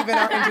you, Steven,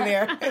 our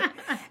engineer.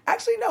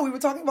 Actually, no, we were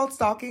talking about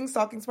stalking.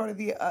 Stalking's part of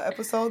the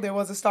episode. There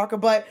was a stalker.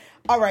 But,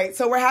 all right,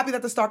 so we're happy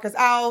that the stalker's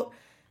out.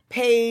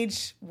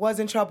 Paige was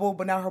in trouble,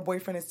 but now her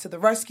boyfriend is to the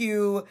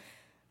rescue.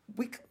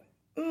 We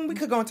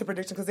could go into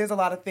prediction because there's a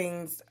lot of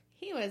things.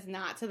 He was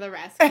not to the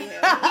rescue. He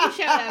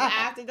showed up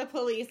after the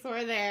police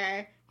were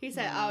there. He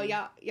said, "Oh,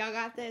 y'all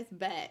got this,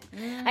 bet."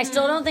 I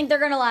still don't think they're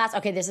going to last.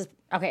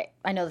 Okay,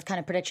 I know that's kind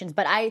of predictions,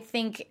 but I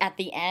think at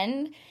the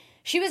end,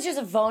 she was just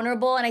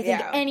vulnerable, and I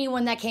think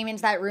anyone that came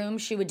into that room,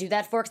 she would do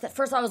that for. Because at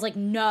first I was like,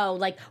 no,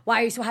 like,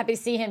 why are you so happy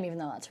to see him, even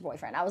though that's her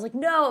boyfriend? I was like,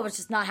 no, I was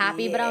just not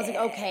happy, but I was like,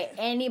 okay,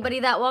 anybody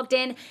that walked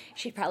in,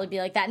 she'd probably be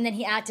like that. And then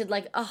he acted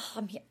like, oh,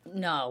 I'm here.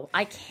 No,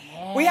 I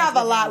can't. We have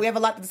a lot. We have a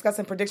lot to discuss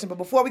in prediction, but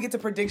before we get to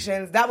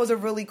predictions, that was a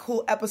really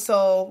cool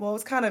episode. Well, it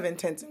was kind of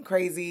intense and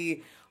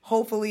crazy.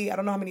 Hopefully, I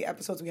don't know how many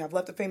episodes we have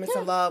left of Famous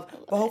in Love,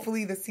 but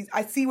hopefully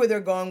I see where they're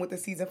going with the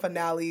season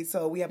finale,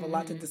 so we have a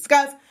lot to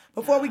discuss.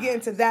 Before we get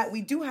into that,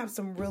 we do have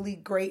some really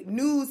great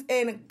news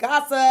and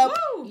gossip.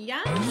 Woo!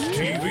 Yes.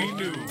 TV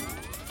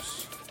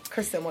news.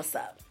 Kristen, what's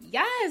up?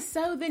 Yes,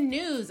 so the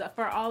news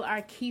for all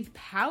our Keith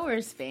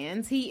Powers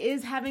fans, he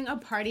is having a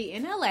party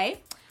in LA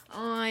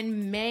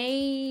on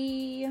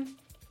May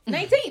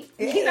 19th.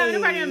 He's having a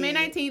party on May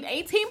 19th.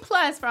 18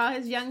 plus for all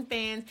his young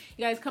fans.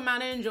 You guys come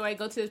out and enjoy.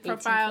 Go to his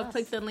profile,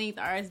 click the link,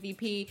 the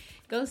RSVP.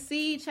 Go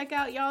check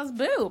out y'all's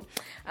boo.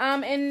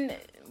 And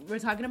we're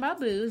talking about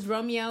boos.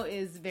 Romeo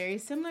is very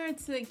similar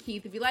to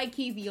Keith. If you like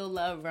Keith, you'll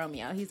love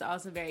Romeo. He's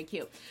also very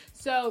cute.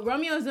 So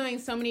Romeo is doing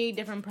so many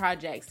different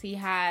projects. He's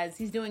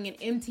doing an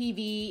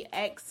MTV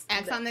X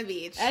on the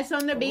beach. X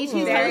on the beach. Ooh.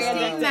 He's Very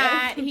hosting addictive.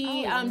 that.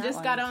 He that just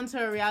one. got onto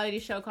a reality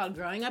show called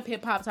Growing Up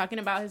Hip Hop, talking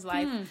about his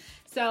life.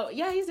 So,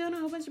 yeah, he's doing a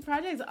whole bunch of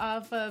projects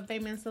off of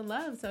Famous in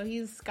Love. So,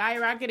 he's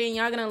skyrocketing.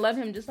 Y'all gonna love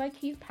him just like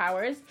Keith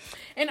Powers.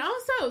 And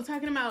also,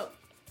 talking about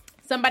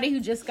somebody who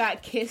just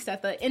got kissed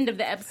at the end of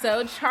the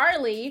episode,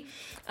 Charlie.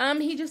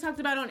 He just talked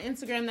about on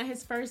Instagram that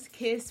his first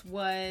kiss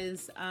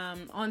was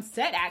on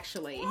set,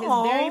 actually. His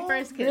very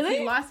first kiss. Really?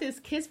 He lost his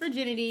kiss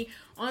virginity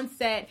on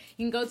set.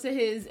 You can go to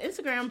his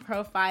Instagram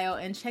profile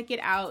and check it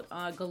out.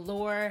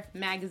 Galore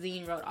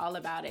Magazine wrote all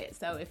about it.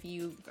 So if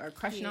you are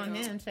crushing on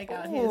him, check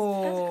out his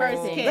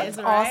first kiss. That's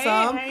right?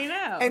 awesome. There you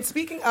know. And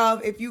speaking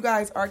of, if you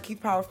guys are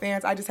Keith Power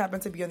fans, I just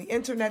happened to be on the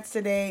internet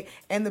today,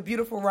 and the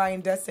beautiful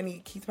Ryan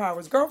Destiny, Keith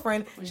Power's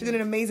girlfriend, she did an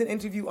an amazing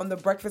interview on The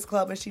Breakfast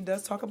Club, and she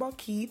does talk about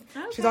Keith.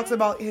 Okay. She talks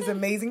about his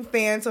amazing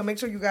fans, so make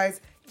sure you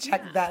guys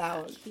check that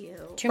out.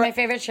 Cute. Two of my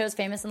favorite shows,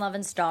 Famous and Love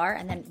and Star,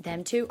 and then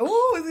them two.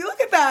 Ooh,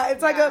 look at that.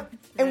 It's like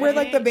and we're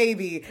like the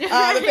baby. The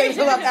Famous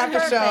and Love after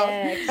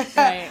Perfect.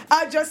 show.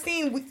 Right.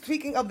 Justine,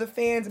 speaking of the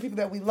fans and people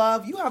that we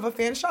love, you have a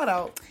fan shout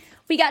out.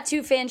 We got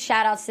 2 fan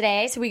shout-outs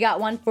today. So we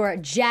got one for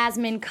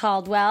Jasmine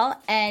Caldwell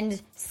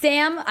and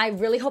Sam, I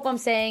really hope I'm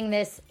saying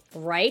this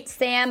right,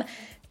 Sam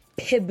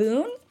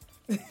Piboon?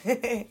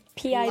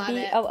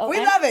 P-I-B-O-O-N. We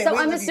love it. So We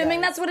I'm love you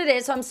assuming guys. that's what it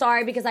is. So I'm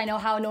sorry because I know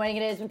how annoying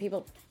it is when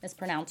people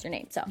mispronounce your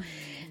name. So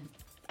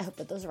I hope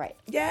that those are right.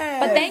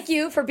 Yes. But thank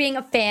you for being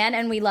a fan,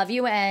 and we love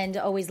you, and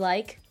always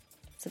like,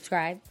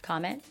 subscribe,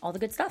 comment, all the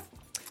good stuff.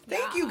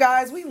 Thank you,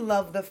 guys. We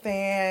love the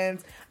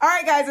fans. All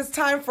right, guys, it's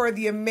time for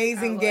the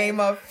amazing game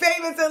of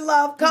Famous in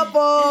Love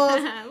Couples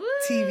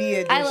TV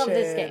edition. I love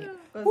this game.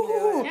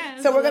 Woo-hoo.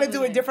 Yeah, So we're going to lovely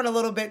do it game. different a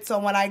little bit. So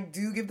when I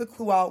do give the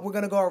clue out, we're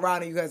going to go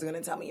around and you guys are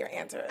going to tell me your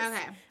answers.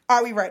 Okay.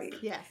 Are we ready?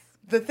 Yes.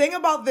 The thing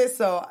about this,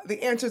 though,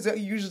 the answers are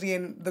usually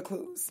in the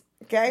clues.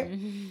 Okay?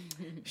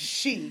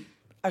 She,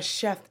 a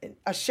chef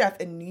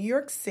in New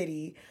York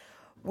City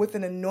with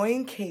an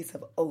annoying case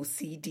of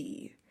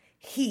OCD.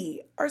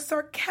 He, a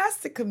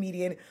sarcastic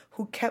comedian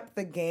who kept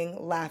the gang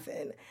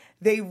laughing.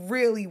 They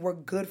really were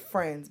good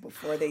friends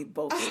before they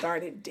both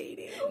started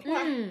dating.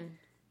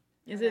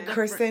 Is it the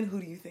Kristen, who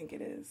do you think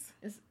it is?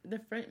 Is the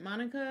friend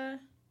Monica?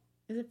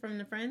 Is it from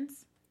the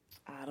Friends?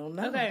 I don't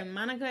know. Okay,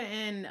 Monica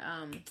and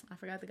I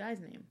forgot the guy's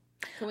name.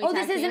 Oh,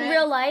 this isn't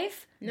real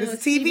life? No, This is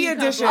TV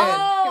couple. edition.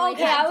 Oh,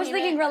 okay. I was team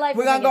thinking it? real life.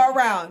 We're going to go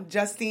around.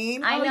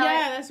 Justine. I Oh know.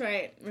 yeah, that's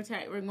right.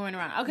 We're going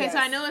around. Okay, Yes. so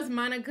I know it's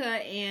Monica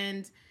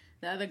and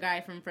the other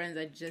guy from Friends.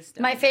 I just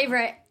don't My know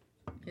favorite,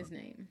 his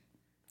name.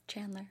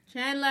 Chandler.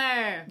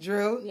 Chandler.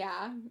 Drew.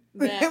 Yeah.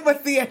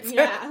 What's the answer?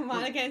 Yeah,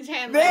 Monica and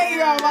Chandler. There you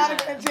go,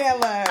 Monica and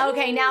Chandler.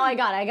 Okay, now I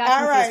got it. I got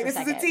All right, confused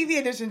this for is a a second. TV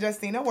edition,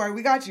 Justine. Don't worry,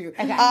 we got you.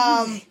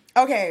 Okay.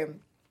 Okay.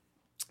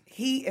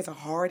 He is a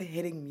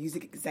hard-hitting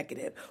music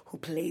executive who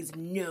plays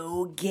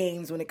no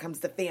games when it comes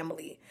to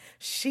family.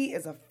 She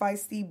is a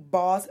feisty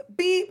boss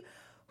beep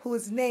who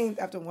is named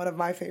after one of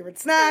my favorite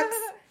snacks.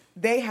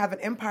 They have an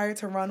empire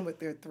to run with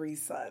their 3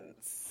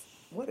 sons.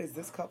 What is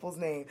this couple's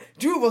name?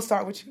 Drew, we'll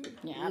start with you.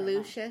 Yeah, I don't know.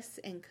 Lucius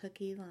and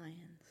Cookie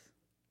Lyons.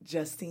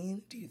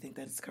 Justine, do you think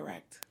that is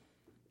correct?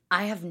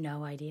 I have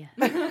no idea.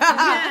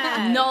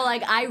 No,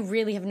 like, I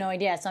really have no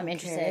idea, so I'm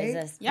interested. Okay. Is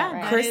this Yeah, not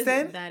right? that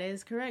Kristen? is- that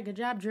is correct. Good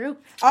job, Drew.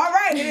 All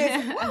right, it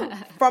is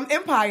from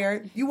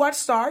Empire. You watch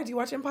Star? Do you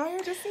watch Empire,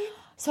 Justine?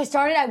 So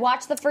I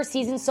watched the first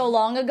season so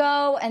long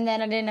ago, and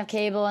then I didn't have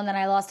cable, and then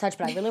I lost touch,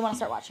 but I really want to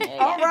start watching it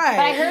again. All right.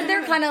 But I heard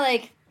they're kind of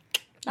like,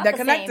 not They're the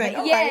connected. same, but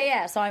All yeah, right.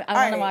 yeah, so I All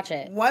want to right, watch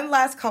it. One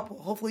last couple.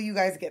 Hopefully you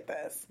guys get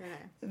this.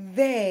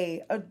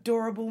 They,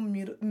 adorable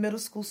middle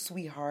school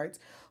sweethearts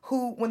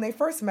who, when they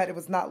first met, it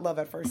was not love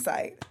at first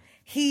sight.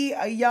 He,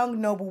 a young,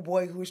 noble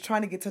boy who was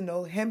trying to get to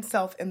know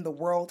himself and the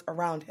world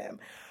around him.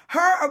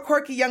 Her, a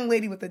quirky young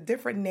lady with a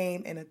different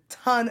name and a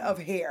ton of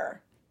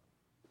hair.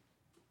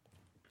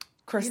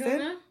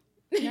 Kristen?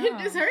 You don't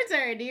know? It's her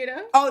turn. Do you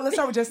know? Oh, let's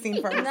start with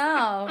Justine first.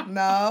 No.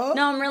 No?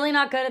 No, I'm really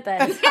not good at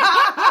this.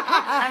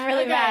 I'm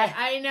really Okay, bad.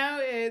 I know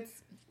it's.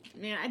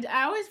 Man,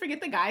 I always forget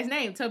the guy's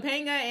name.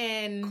 Topanga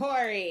and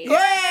Corey. Yay!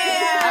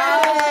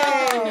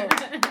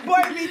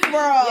 Boy Meets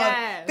World.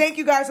 Yes. Thank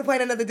you guys for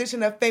playing another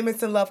edition of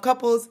Famous in Love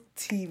Couples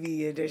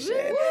TV edition.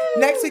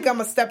 Next week I'm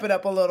gonna step it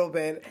up a little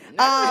bit.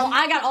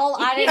 I didn't know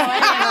any of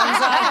them,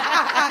 so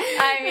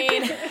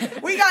I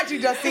mean, We got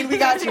you, Justine. We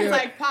got you. It's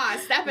like,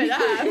 pause, step it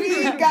up.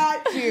 We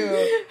got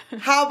you.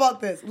 How about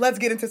this? Let's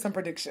get into some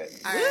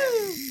predictions. All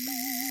right.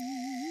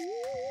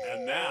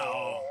 And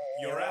now,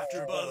 your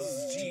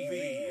AfterBuzz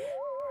TV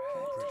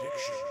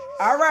predictions.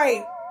 All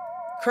right,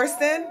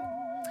 Kristen,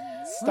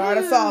 start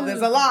us off.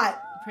 There's a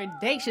lot.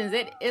 predictions.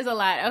 It is a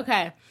lot.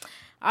 Okay.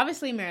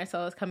 Obviously,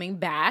 Marisol is coming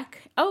back.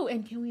 Oh,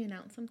 and can we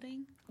announce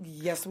something?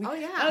 Yes, we. Oh,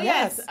 yeah. Oh,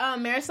 yes.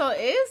 Marisol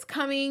is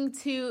coming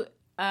to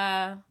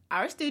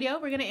our studio.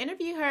 We're going to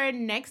interview her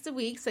next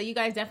week, so you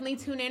guys definitely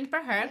tune in for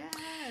her.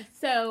 Yes.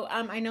 So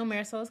I know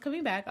Marisol is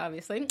coming back,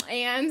 obviously.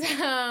 And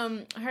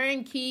her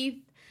and Keith,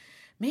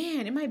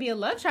 man, it might be a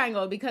love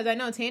triangle because I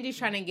know Tangi's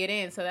trying to get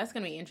in, so that's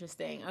going to be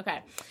interesting. Okay.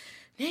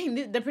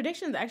 Dang, the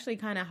prediction's actually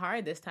kind of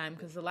hard this time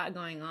because there's a lot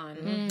going on.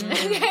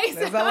 Okay,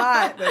 There's a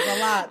lot. There's a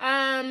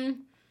lot.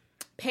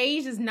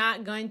 Paige is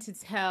not going to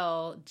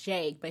tell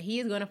Jake, but he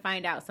is going to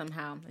find out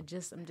somehow. I'm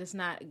just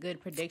not a good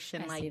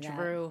prediction I like see that.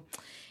 Drew.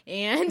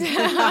 And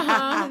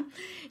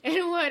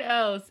and what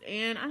else?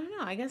 And I don't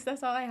know. I guess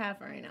that's all I have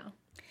for right now.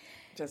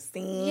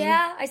 Justine.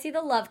 Yeah, I see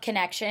the love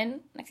connection.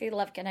 I see the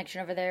love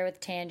connection over there with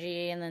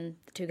Tangi and then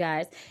the two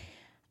guys.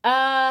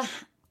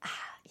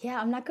 Yeah,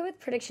 I'm not good with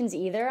predictions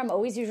either. I'm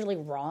always usually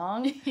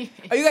wrong.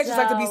 Oh, you guys just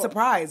like to be So-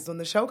 surprised when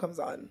the show comes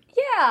on.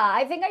 Yeah,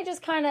 I think I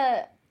just kind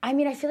of I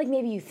mean, I feel like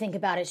maybe you think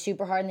about it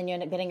super hard and then you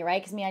end up getting it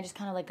right. Because I just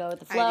kind of like go with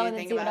the flow and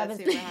then see what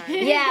happens.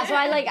 Yeah, so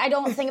I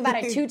don't think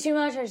about it too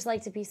much. I just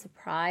like to be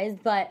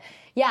surprised. But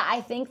yeah,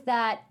 I think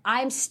that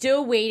I'm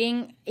still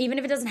waiting. Even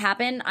if it doesn't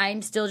happen,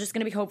 I'm still just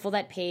going to be hopeful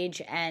that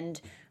Paige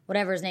and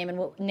whatever his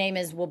name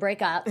is will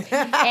break up.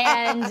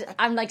 And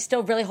I'm like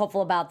still really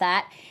hopeful about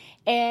that.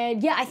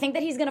 And yeah, I think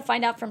that he's going to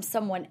find out from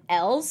someone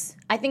else.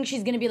 I think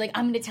she's going to be like,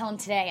 I'm going to tell him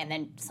today, and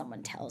then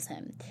someone tells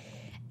him.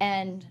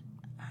 And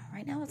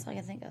right now, that's all I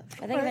can think of.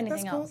 I think of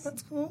anything else.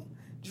 That's cool.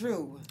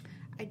 Drew.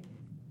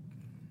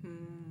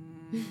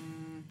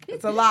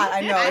 It's a lot.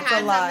 I know. It's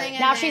a lot.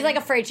 Now she's like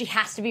afraid she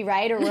has to be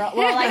right, or we're all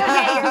like,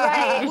 okay, you're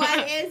right. What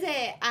is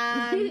it?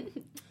 I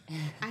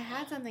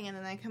had something and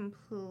then I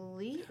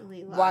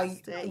completely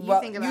lost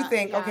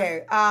it.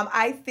 Okay.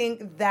 I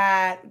think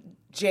that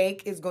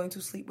Jake is going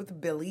to sleep with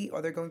Billy,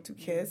 or they're going to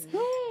kiss.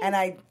 And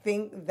I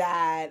think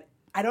that,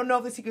 I don't know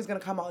if the secret's going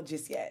to come out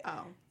just yet.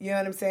 Oh. You know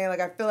what I'm saying?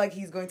 Like, I feel like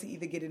he's going to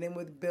either get it in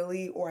with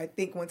Billy, or I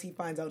think once he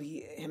finds out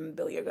him and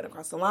Billy are going to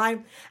cross the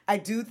line. I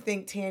do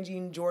think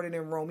Tangine, Jordan,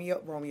 and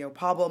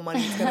Pablo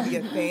money is going to be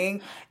a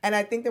thing. And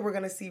I think that we're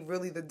going to see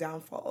really the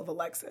downfall of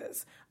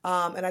Alexis.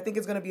 And I think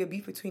it's going to be a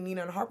beef between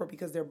Nina and Harper,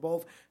 because they're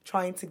both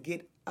trying to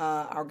get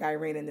our guy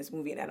Rain in this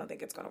movie, and I don't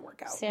think it's going to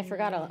work out. See, I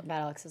forgot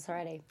about Alexis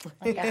already.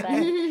 Like I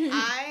said.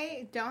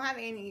 I don't have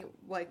any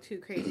too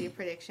crazy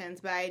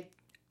predictions, but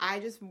I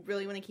just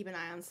really want to keep an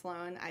eye on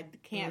Sloane. I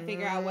can't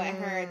figure out what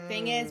her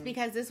thing is,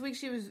 because this week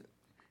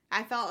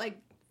I felt like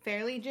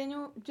fairly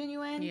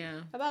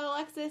genuine about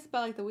Alexis,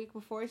 but like the week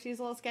before she's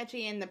a little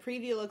sketchy, and the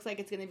preview looks like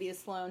it's going to be a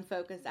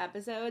Sloane-focused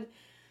episode.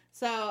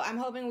 So I'm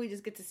hoping we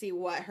just get to see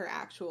what her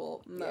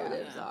actual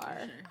motives are.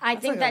 Sure. I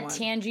think that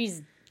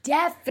Tangi's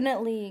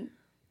definitely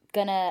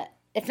gonna,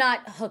 if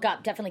not hook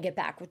up, definitely get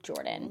back with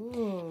Jordan.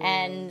 Ooh.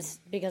 And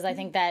because I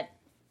think that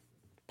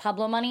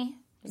Pablo money...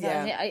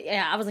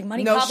 I was like,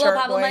 money, no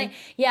Pablo money.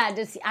 Yeah,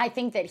 I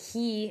think that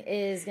he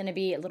is going to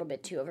be a little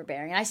bit too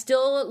overbearing. I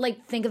still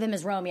think of him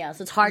as Romeo,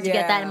 so it's hard to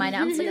get that in my mind.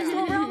 I'm like, it's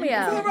little Romeo.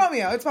 It's little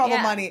Romeo. It's Pablo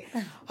money.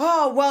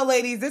 Oh, well,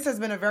 ladies, this has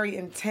been a very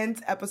intense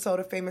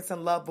episode of Famous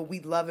in Love, but we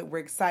love it. We're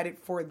excited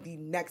for the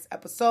next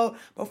episode.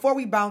 Before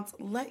we bounce,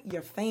 let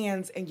your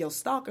fans and your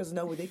stalkers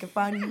know where they can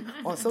find you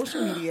on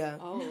social media.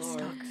 Oh,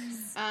 Lord.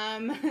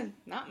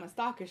 Not my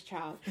stalker's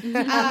child.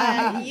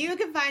 You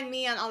can find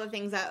me on all the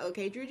things at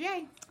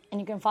OKDrewJ. And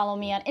you can follow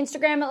me on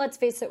Instagram at Let's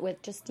Face It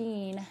with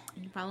Justine.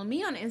 You can follow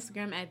me on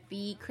Instagram at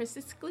the Chris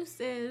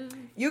Exclusive.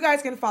 You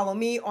guys can follow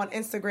me on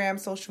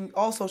Instagram,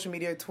 all social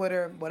media,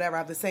 Twitter, whatever. I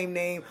have the same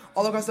name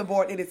all across the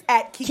board. It is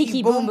at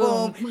Kiki Boom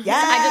Boom.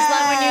 Yes. I just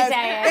love when you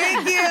say it.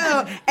 Thank you.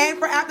 And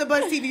for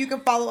AfterBuzz TV, you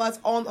can follow us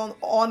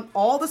on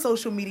all the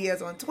social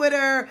medias, on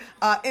Twitter,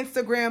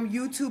 Instagram,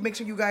 YouTube. Make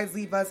sure you guys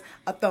leave us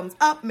a thumbs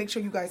up. Make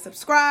sure you guys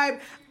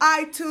subscribe.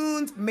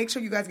 iTunes. Make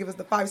sure you guys give us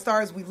the 5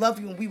 stars. We love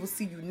you, and we will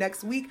see you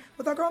next week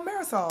with our girl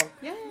Marisol.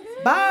 Yay.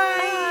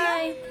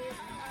 Bye.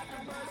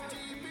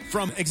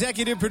 From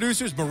executive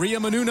producers Maria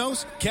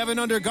Menounos, Kevin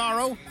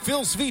Undergaro,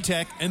 Phil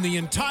Svitek, and the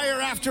entire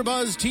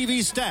AfterBuzz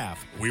TV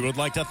staff, we would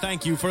like to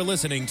thank you for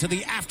listening to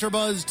the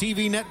AfterBuzz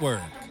TV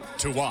network.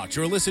 To watch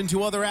or listen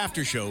to other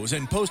after shows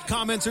and post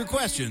comments or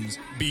questions,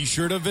 be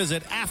sure to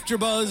visit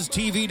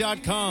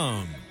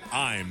AfterBuzzTV.com.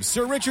 I'm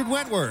Sir Richard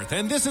Wentworth,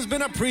 and this has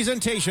been a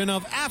presentation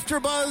of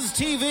AfterBuzz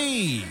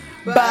TV.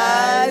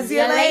 Buzz you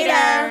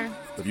later.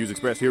 The views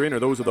expressed herein are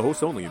those of the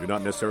hosts only and do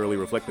not necessarily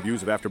reflect the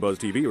views of AfterBuzz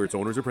TV or its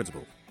owners or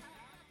principals.